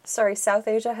 12%. Sorry, South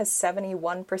Asia has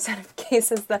 71% of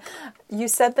cases. That you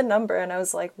said the number and I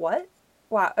was like, what?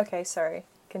 Wow, okay, sorry.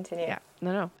 Continue. Yeah,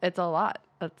 no, it's a lot.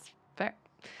 That's fair.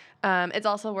 It's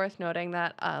also worth noting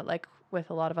that, like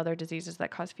with a lot of other diseases that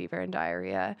cause fever and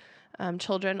diarrhea,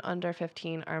 children under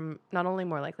 15 are not only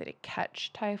more likely to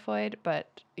catch typhoid,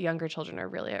 but younger children are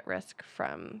really at risk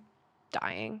from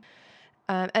dying.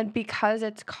 And because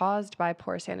it's caused by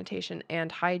poor sanitation and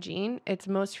hygiene, it's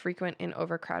most frequent in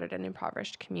overcrowded and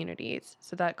impoverished communities.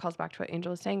 So that calls back to what Angel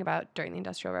was saying about during the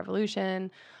Industrial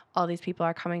Revolution. All these people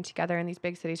are coming together in these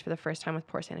big cities for the first time with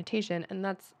poor sanitation. And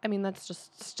that's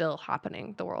just still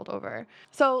happening the world over.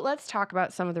 So let's talk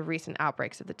about some of the recent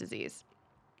outbreaks of the disease.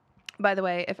 By the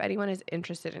way, if anyone is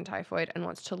interested in typhoid and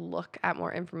wants to look at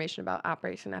more information about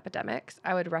outbreaks and epidemics,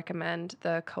 I would recommend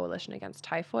the Coalition Against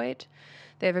Typhoid.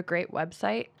 They have a great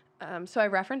website. So I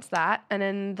referenced that. And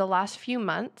in the last few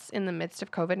months, in the midst of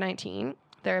COVID-19,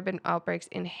 there have been outbreaks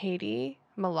in Haiti,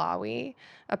 Malawi,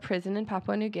 a prison in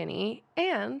Papua New Guinea,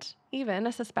 and even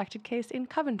a suspected case in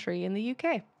Coventry in the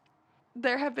UK.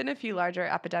 There have been a few larger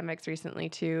epidemics recently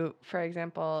too, for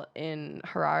example, in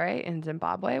Harare in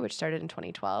Zimbabwe, which started in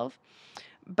 2012.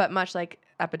 But much like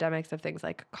epidemics of things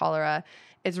like cholera,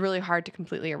 it's really hard to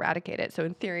completely eradicate it. So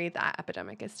in theory, that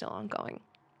epidemic is still ongoing.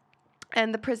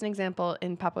 And the prison example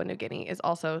in Papua New Guinea is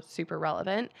also super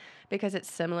relevant because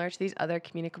it's similar to these other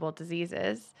communicable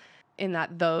diseases in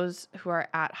that those who are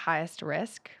at highest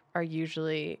risk are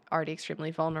usually already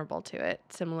extremely vulnerable to it,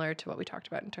 similar to what we talked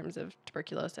about in terms of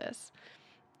tuberculosis.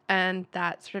 And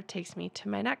that sort of takes me to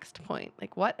my next point.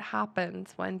 Like, what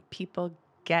happens when people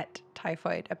get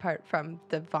typhoid apart from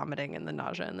the vomiting and the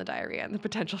nausea and the diarrhea and the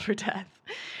potential for death?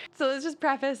 So let's just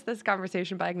preface this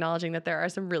conversation by acknowledging that there are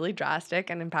some really drastic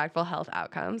and impactful health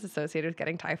outcomes associated with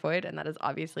getting typhoid, and that is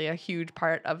obviously a huge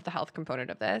part of the health component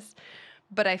of this.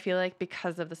 But I feel like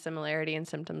because of the similarity in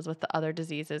symptoms with the other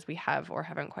diseases we have or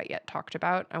haven't quite yet talked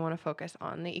about, I want to focus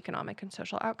on the economic and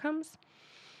social outcomes.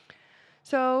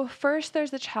 So first,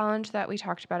 there's the challenge that we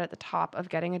talked about at the top of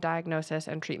getting a diagnosis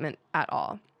and treatment at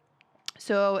all.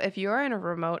 So if you're in a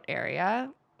remote area,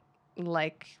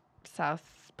 like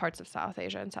parts of South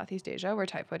Asia and Southeast Asia, where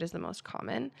typhoid is the most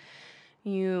common,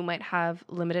 you might have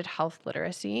limited health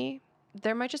literacy.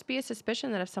 There might just be a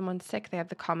suspicion that if someone's sick, they have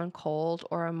the common cold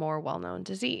or a more well-known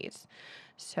disease.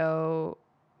 So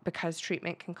because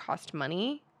treatment can cost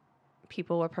money,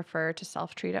 people would prefer to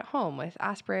self-treat at home with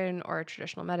aspirin or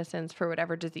traditional medicines for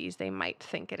whatever disease they might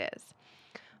think it is.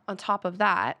 On top of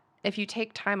that, if you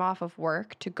take time off of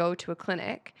work to go to a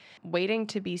clinic, waiting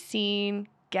to be seen,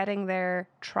 getting there,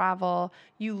 travel,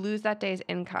 you lose that day's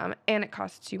income and it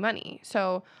costs you money.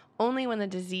 So only when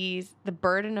the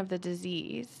burden of the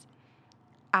disease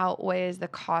outweighs the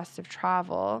cost of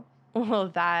travel will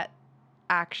that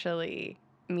actually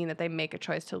mean that they make a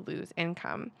choice to lose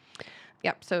income.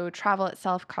 Yep, so travel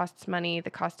itself costs money. The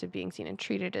cost of being seen and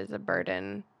treated is a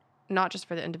burden. not just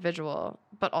for the individual,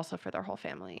 but also for their whole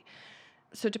family.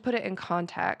 So to put it in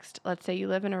context, let's say you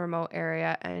live in a remote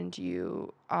area and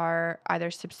you are either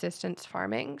subsistence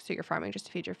farming, so you're farming just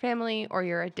to feed your family, or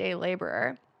you're a day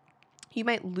laborer. You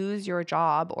might lose your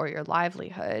job or your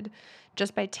livelihood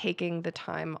just by taking the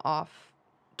time off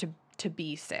to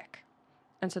be sick.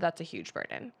 And so that's a huge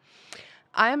burden.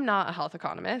 I am not a health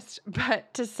economist,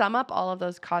 but to sum up all of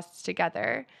those costs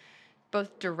together,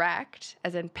 both direct,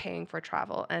 as in paying for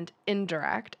travel, and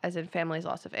indirect, as in family's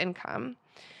loss of income,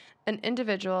 an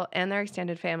individual and their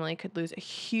extended family could lose a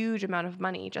huge amount of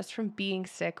money just from being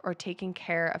sick or taking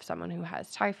care of someone who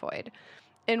has typhoid.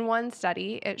 In one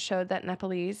study, it showed that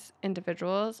Nepalese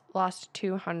individuals lost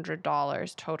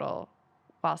 $200 total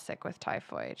while sick with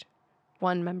typhoid.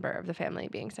 One member of the family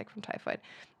being sick from typhoid.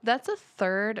 That's a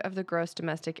third of the gross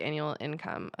domestic annual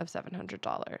income of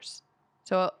 $700.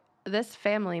 So this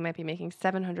family might be making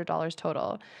 $700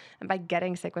 total, and by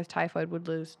getting sick with typhoid would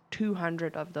lose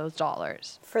 $200 of those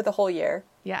dollars. For the whole year.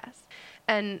 Yes.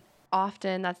 And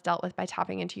often that's dealt with by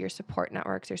tapping into your support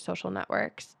networks, your social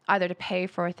networks, either to pay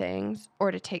for things or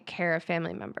to take care of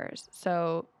family members.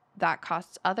 So that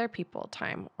costs other people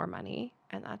time or money,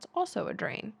 and that's also a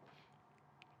drain.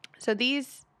 So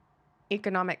these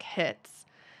economic hits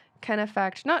can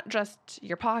affect not just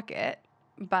your pocket,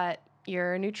 but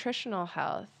your nutritional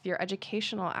health, your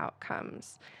educational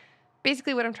outcomes.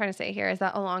 Basically, what I'm trying to say here is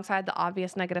that alongside the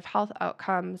obvious negative health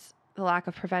outcomes, the lack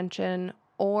of prevention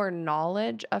or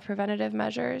knowledge of preventative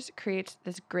measures creates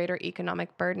this greater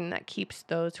economic burden that keeps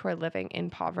those who are living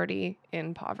in poverty,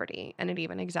 and it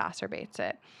even exacerbates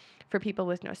it. For people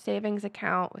with no savings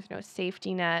account, with no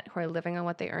safety net, who are living on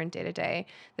what they earn day to day,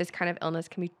 this kind of illness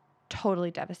can be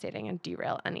totally devastating and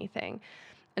derail anything.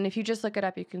 And if you just look it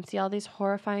up, you can see all these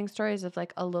horrifying stories of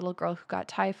like a little girl who got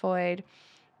typhoid,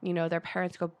 their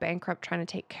parents go bankrupt trying to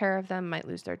take care of them, might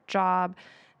lose their job.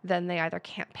 Then they either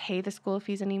can't pay the school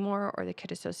fees anymore, or the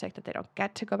kid is so sick that they don't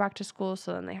get to go back to school.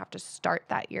 So then they have to start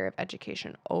that year of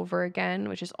education over again,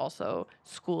 which is also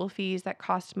school fees that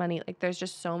cost money. Like there's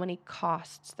just so many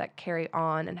costs that carry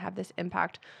on and have this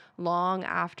impact long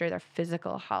after their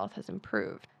physical health has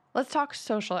improved. Let's talk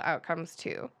social outcomes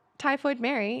too. Typhoid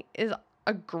Mary is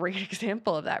a great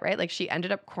example of that, right? Like she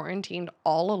ended up quarantined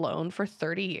all alone for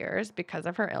 30 years because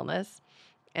of her illness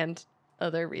and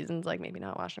other reasons, like maybe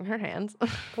not washing her hands.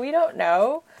 We don't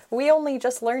know. We only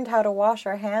just learned how to wash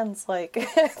our hands like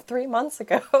 3 months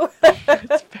ago.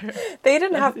 They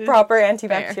didn't have proper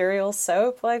antibacterial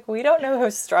soap. Like, we don't know who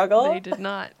struggled. They did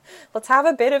not. Let's have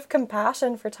a bit of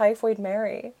compassion for Typhoid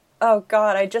Mary. Oh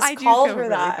God, I called her really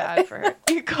that. Bad for her.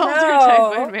 You called her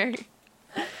Typhoid Mary.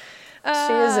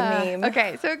 She is a meme.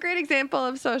 Okay, so a great example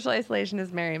of social isolation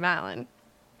is Mary Mallon.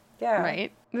 Yeah.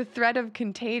 Right? The threat of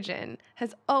contagion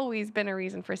has always been a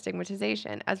reason for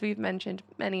stigmatization, as we've mentioned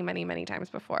many, many, many times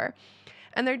before.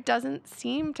 And there doesn't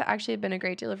seem to actually have been a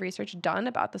great deal of research done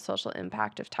about the social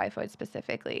impact of typhoid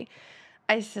specifically.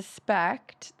 I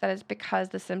suspect that it's because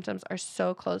the symptoms are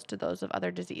so close to those of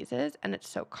other diseases and it's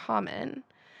so common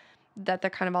that they're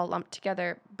kind of all lumped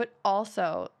together, but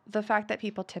also the fact that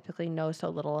people typically know so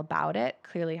little about it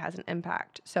clearly has an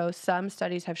impact. So some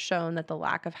studies have shown that the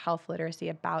lack of health literacy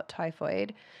about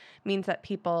typhoid means that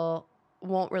people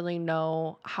won't really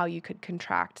know how you could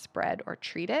contract, spread, or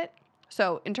treat it.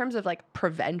 So in terms of like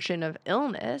prevention of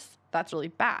illness, that's really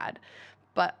bad.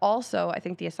 But also, I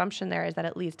think the assumption there is that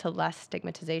it leads to less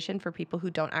stigmatization for people who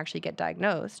don't actually get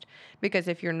diagnosed. Because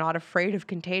if you're not afraid of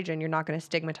contagion, you're not going to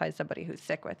stigmatize somebody who's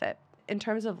sick with it. In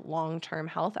terms of long-term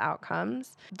health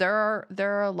outcomes, there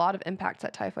are a lot of impacts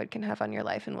that typhoid can have on your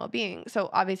life and well-being. So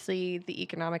obviously, the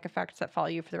economic effects that follow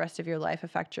you for the rest of your life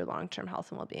affect your long-term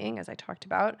health and well-being, as I talked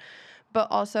about. But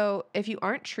also, if you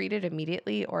aren't treated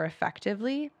immediately or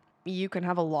effectively, you can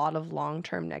have a lot of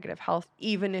long-term negative health,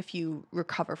 even if you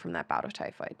recover from that bout of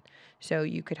typhoid. So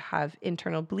you could have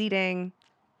internal bleeding,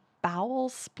 bowel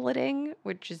splitting,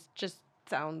 which is just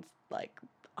sounds like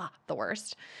the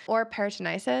worst, or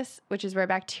peritonitis, which is where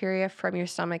bacteria from your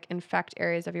stomach infect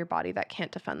areas of your body that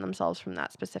can't defend themselves from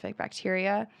that specific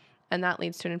bacteria. And that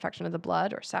leads to an infection of the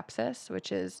blood, or sepsis,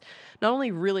 which is not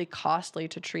only really costly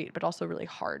to treat, but also really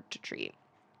hard to treat.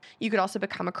 You could also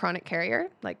become a chronic carrier,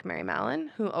 like Mary Mallon,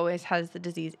 who always has the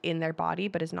disease in their body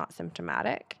but is not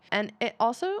symptomatic. And it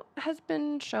also has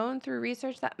been shown through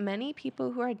research that many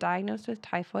people who are diagnosed with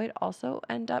typhoid also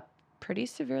end up pretty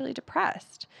severely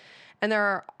depressed. And there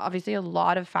are obviously a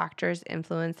lot of factors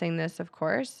influencing this, of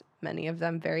course, many of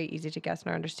them very easy to guess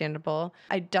and are understandable.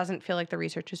 It doesn't feel like the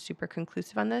research is super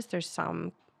conclusive on this. There's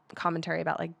some commentary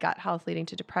about like gut health leading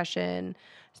to depression,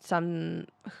 some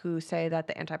who say that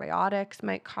the antibiotics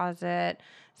might cause it,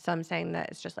 some saying that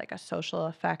it's just like a social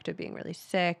effect of being really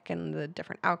sick and the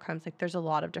different outcomes. Like there's a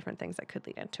lot of different things that could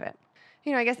lead into it.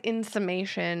 You know, I guess in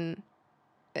summation,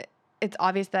 it's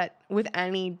obvious that with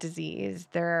any disease,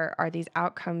 there are these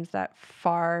outcomes that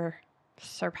far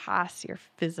surpass your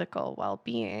physical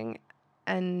well-being.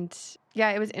 And yeah,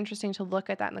 it was interesting to look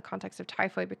at that in the context of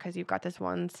typhoid because you've got this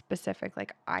one specific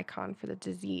like icon for the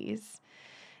disease.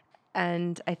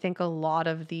 And I think a lot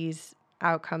of these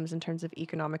outcomes in terms of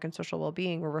economic and social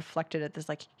well-being were reflected at this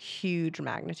like huge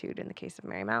magnitude in the case of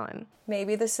Mary Mallon.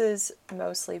 Maybe this is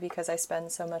mostly because I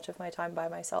spend so much of my time by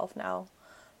myself now,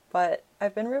 but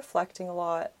I've been reflecting a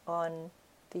lot on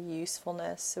the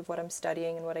usefulness of what I'm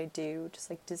studying and what I do, just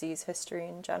like disease history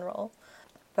in general.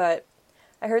 But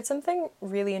I heard something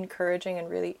really encouraging and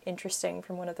really interesting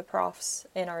from one of the profs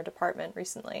in our department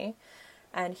recently,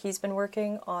 and he's been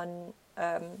working on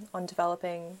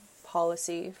developing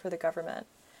policy for the government.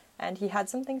 And he had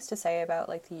some things to say about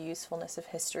like the usefulness of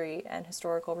history and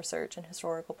historical research and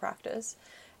historical practice.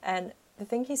 And the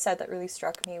thing he said that really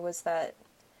struck me was that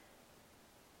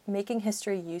making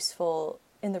history useful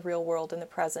in the real world in the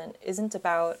present isn't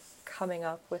about coming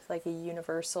up with like a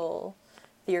universal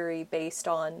theory based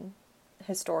on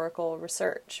historical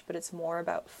research, but it's more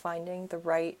about finding the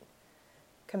right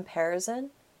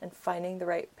comparison and finding the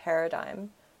right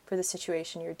paradigm for the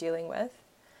situation you're dealing with.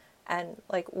 And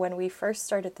like when we first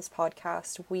started this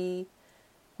podcast, we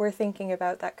were thinking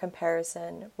about that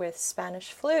comparison with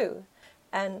Spanish flu.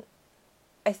 And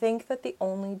I think that the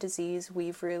only disease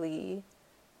we've really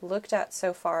looked at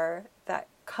so far that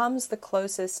comes the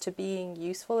closest to being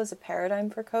useful as a paradigm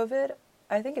for COVID,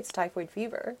 I think it's typhoid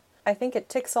fever. I think it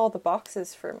ticks all the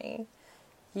boxes for me.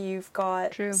 You've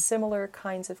got similar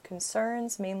kinds of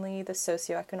concerns, mainly the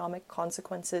socioeconomic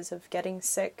consequences of getting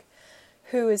sick.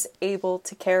 Who is able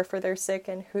to care for their sick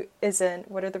and who isn't?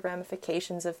 What are the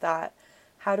ramifications of that?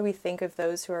 How do we think of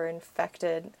those who are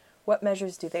infected? What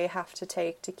measures do they have to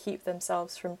take to keep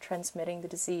themselves from transmitting the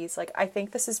disease? Like, I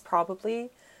think this is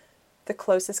probably the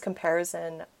closest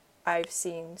comparison I've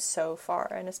seen so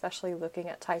far, and especially looking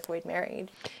at Typhoid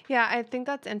Married. Yeah, I think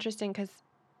that's interesting because,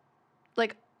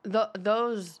 like,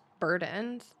 those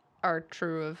burdens are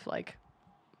true of, like,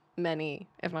 many,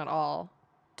 if not all,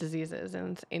 diseases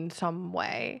in some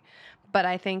way. But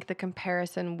I think the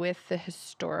comparison with the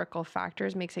historical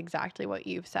factors makes exactly what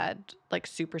you've said, like,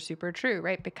 super, super true,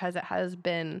 right? Because it has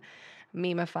been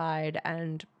memeified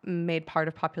and made part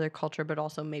of popular culture, but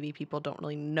also maybe people don't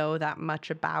really know that much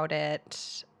about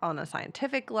it on a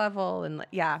scientific level. And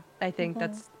yeah, I think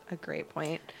that's a great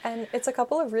point. And it's a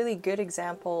couple of really good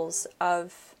examples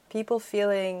of people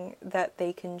feeling that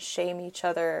they can shame each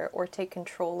other or take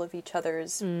control of each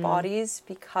other's bodies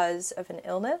because of an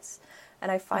illness.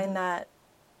 And I find that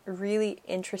really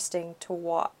interesting to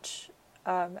watch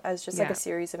as just like a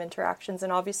series of interactions.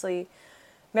 And obviously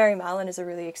Mary Mallon is a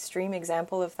really extreme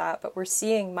example of that, but we're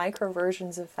seeing micro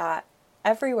versions of that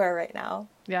everywhere right now.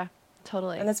 Yeah,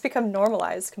 totally. And it's become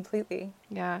normalized completely.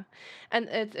 Yeah. And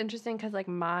it's interesting because, like,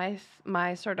 my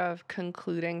sort of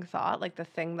concluding thought, like the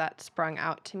thing that sprung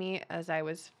out to me as I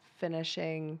was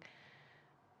finishing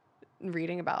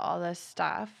reading about all this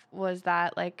stuff was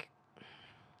that, like,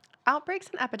 outbreaks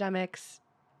and epidemics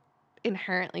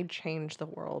inherently change the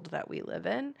world that we live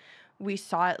in. We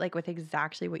saw it, like, with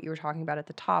exactly what you were talking about at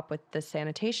the top with the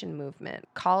sanitation movement.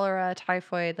 Cholera,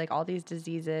 typhoid, like, all these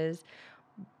diseases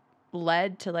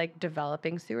led to, like,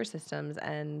 developing sewer systems,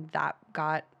 and that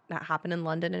happened in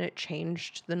London, and it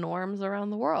changed the norms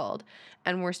around the world.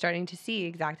 And we're starting to see,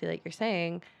 exactly like you're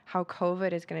saying, how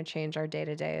COVID is going to change our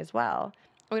day-to-day as well.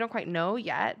 We don't quite know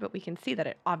yet, but we can see that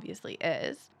it obviously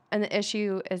is. And the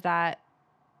issue is that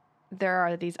there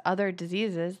are these other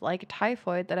diseases like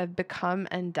typhoid that have become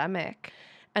endemic,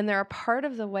 and they're a part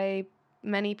of the way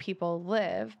many people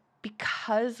live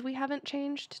because we haven't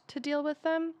changed to deal with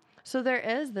them. So there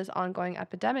is this ongoing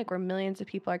epidemic where millions of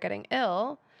people are getting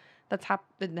ill that's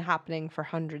been happening for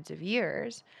hundreds of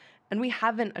years, and we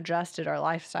haven't adjusted our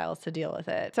lifestyles to deal with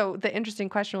it. So the interesting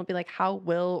question will be, like, how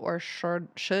will or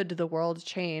should the world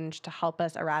change to help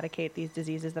us eradicate these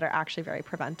diseases that are actually very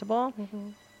preventable?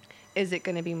 Is it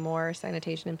going to be more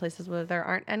sanitation in places where there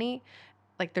aren't any?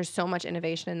 Like, there's so much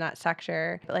innovation in that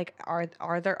sector. But, like,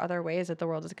 are there other ways that the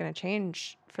world is going to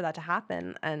change for that to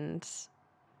happen? And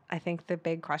I think the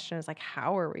big question is, like,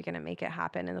 how are we going to make it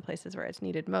happen in the places where it's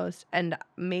needed most? And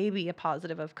maybe a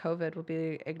positive of COVID will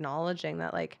be acknowledging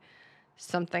that, like,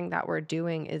 something that we're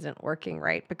doing isn't working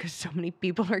right because so many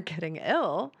people are getting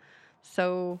ill.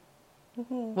 So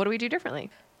what do we do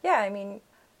differently? Yeah, I mean,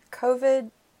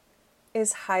 COVID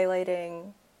is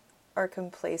highlighting our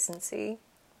complacency,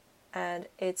 and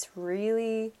it's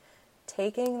really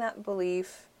taking that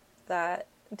belief that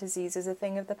disease is a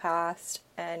thing of the past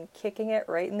and kicking it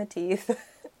right in the teeth.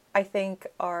 I think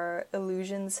our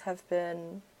illusions have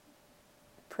been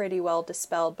pretty well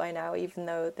dispelled by now, even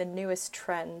though the newest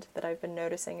trend that I've been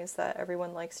noticing is that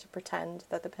everyone likes to pretend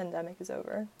that the pandemic is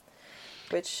over,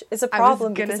 which is a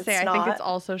problem because it's not. I think it's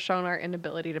also shown our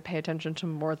inability to pay attention to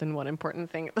more than one important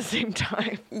thing at the same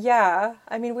time. Yeah.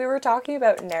 I mean, we were talking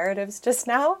about narratives just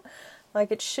now. Like,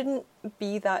 it shouldn't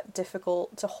be that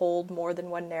difficult to hold more than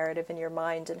one narrative in your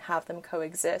mind and have them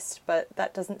coexist, but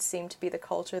that doesn't seem to be the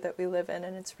culture that we live in,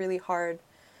 and it's really hard.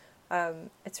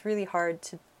 It's really hard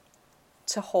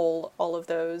to hold all of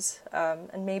those,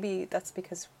 and maybe that's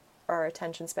because our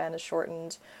attention span is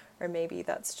shortened, or maybe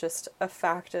that's just a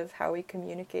fact of how we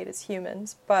communicate as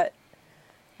humans, but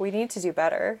we need to do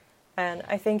better, and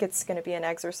I think it's going to be an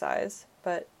exercise,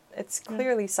 but it's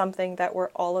clearly something that we're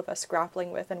all of us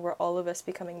grappling with and we're all of us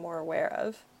becoming more aware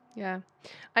of. Yeah.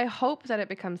 I hope that it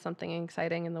becomes something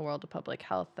exciting in the world of public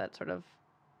health that sort of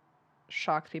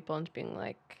shocks people into being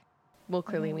like, well,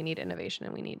 clearly we need innovation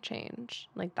and we need change.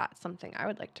 Like, that's something I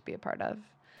would like to be a part of.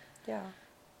 Yeah.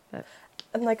 But,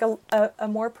 and like a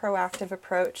more proactive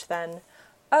approach than,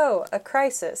 oh, a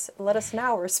crisis, let us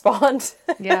now respond.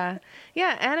 Yeah,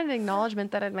 and an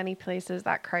acknowledgement that in many places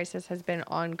that crisis has been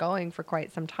ongoing for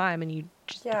quite some time and you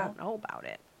just don't know about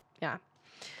it. Yeah.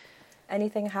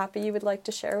 Anything happy you would like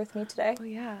to share with me today? Oh,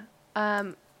 yeah.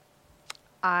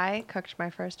 I cooked my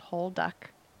first whole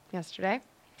duck yesterday.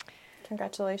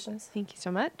 Congratulations. Thank you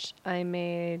so much. I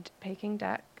made Peking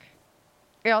duck.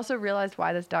 I also realized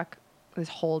why this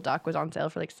whole duck was on sale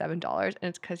for like $7, and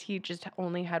it's because he just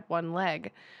only had one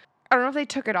leg. I don't know if they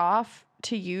took it off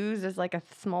to use as like a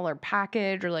smaller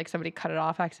package, or like somebody cut it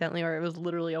off accidentally, or it was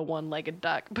literally a one-legged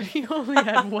duck, but he only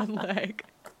had one leg.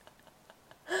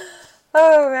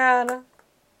 Oh man,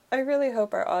 I really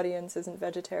hope our audience isn't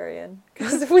vegetarian,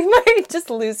 because we might just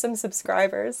lose some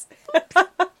subscribers.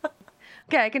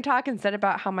 Okay, I can talk instead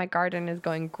about how my garden is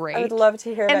going great. I would love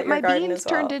to hear about your garden as well. And my beans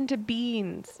turned into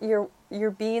beans.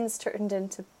 Your beans turned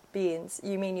into beans.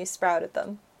 You mean you sprouted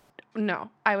them? No,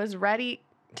 I was ready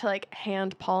to like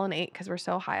hand pollinate because we're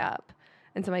so high up.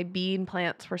 And so my bean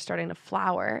plants were starting to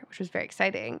flower, which was very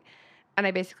exciting. And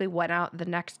I basically went out the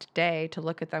next day to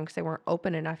look at them because they weren't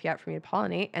open enough yet for me to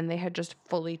pollinate. And they had just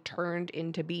fully turned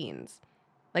into beans.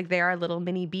 Like, they are little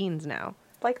mini beans now.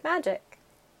 Like magic.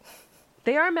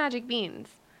 They are magic beans.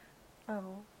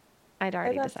 Oh. I'd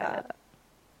already decided that.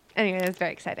 Anyway, it was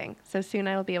very exciting. So soon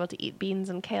I will be able to eat beans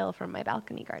and kale from my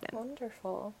balcony garden.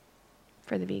 Wonderful.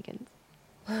 For the vegans.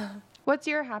 What's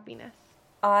your happiness?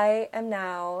 I am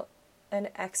now an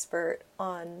expert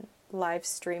on live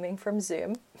streaming from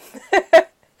Zoom.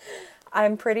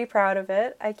 I'm pretty proud of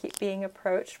it. I keep being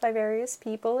approached by various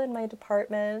people in my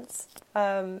departments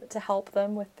to help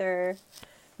them with their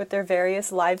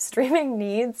various live streaming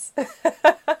needs.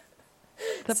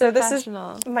 So this is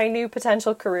my new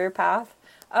potential career path.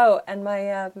 Oh, and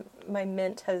my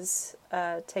mint has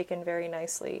taken very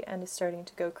nicely and is starting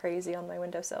to go crazy on my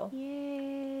windowsill.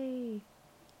 Yay!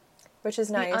 Which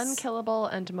is nice. The unkillable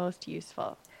and most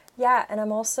useful. Yeah, and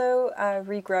I'm also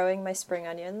regrowing my spring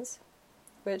onions,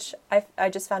 which I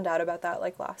just found out about that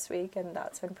like last week, and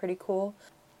that's been pretty cool.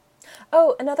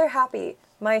 Oh, another happy.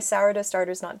 My sourdough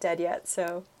starter's not dead yet,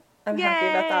 so I'm happy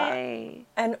about that.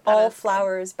 And all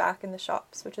flour is back in the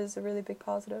shops, which is a really big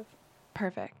positive.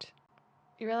 Perfect.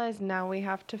 You realize now we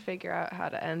have to figure out how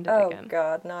to end it again. Oh,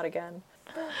 God, not again.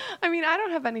 I mean, I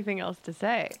don't have anything else to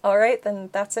say. All right, then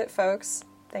that's it, folks.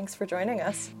 Thanks for joining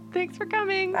us. Thanks for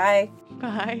coming. Bye.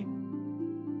 Bye.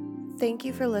 Thank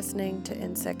you for listening to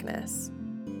In Sickness.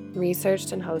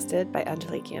 Researched and hosted by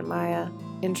Angeliki and Maya.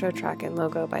 Intro track and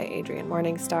logo by Adrian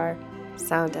Morningstar.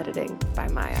 Sound editing by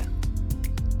Maya.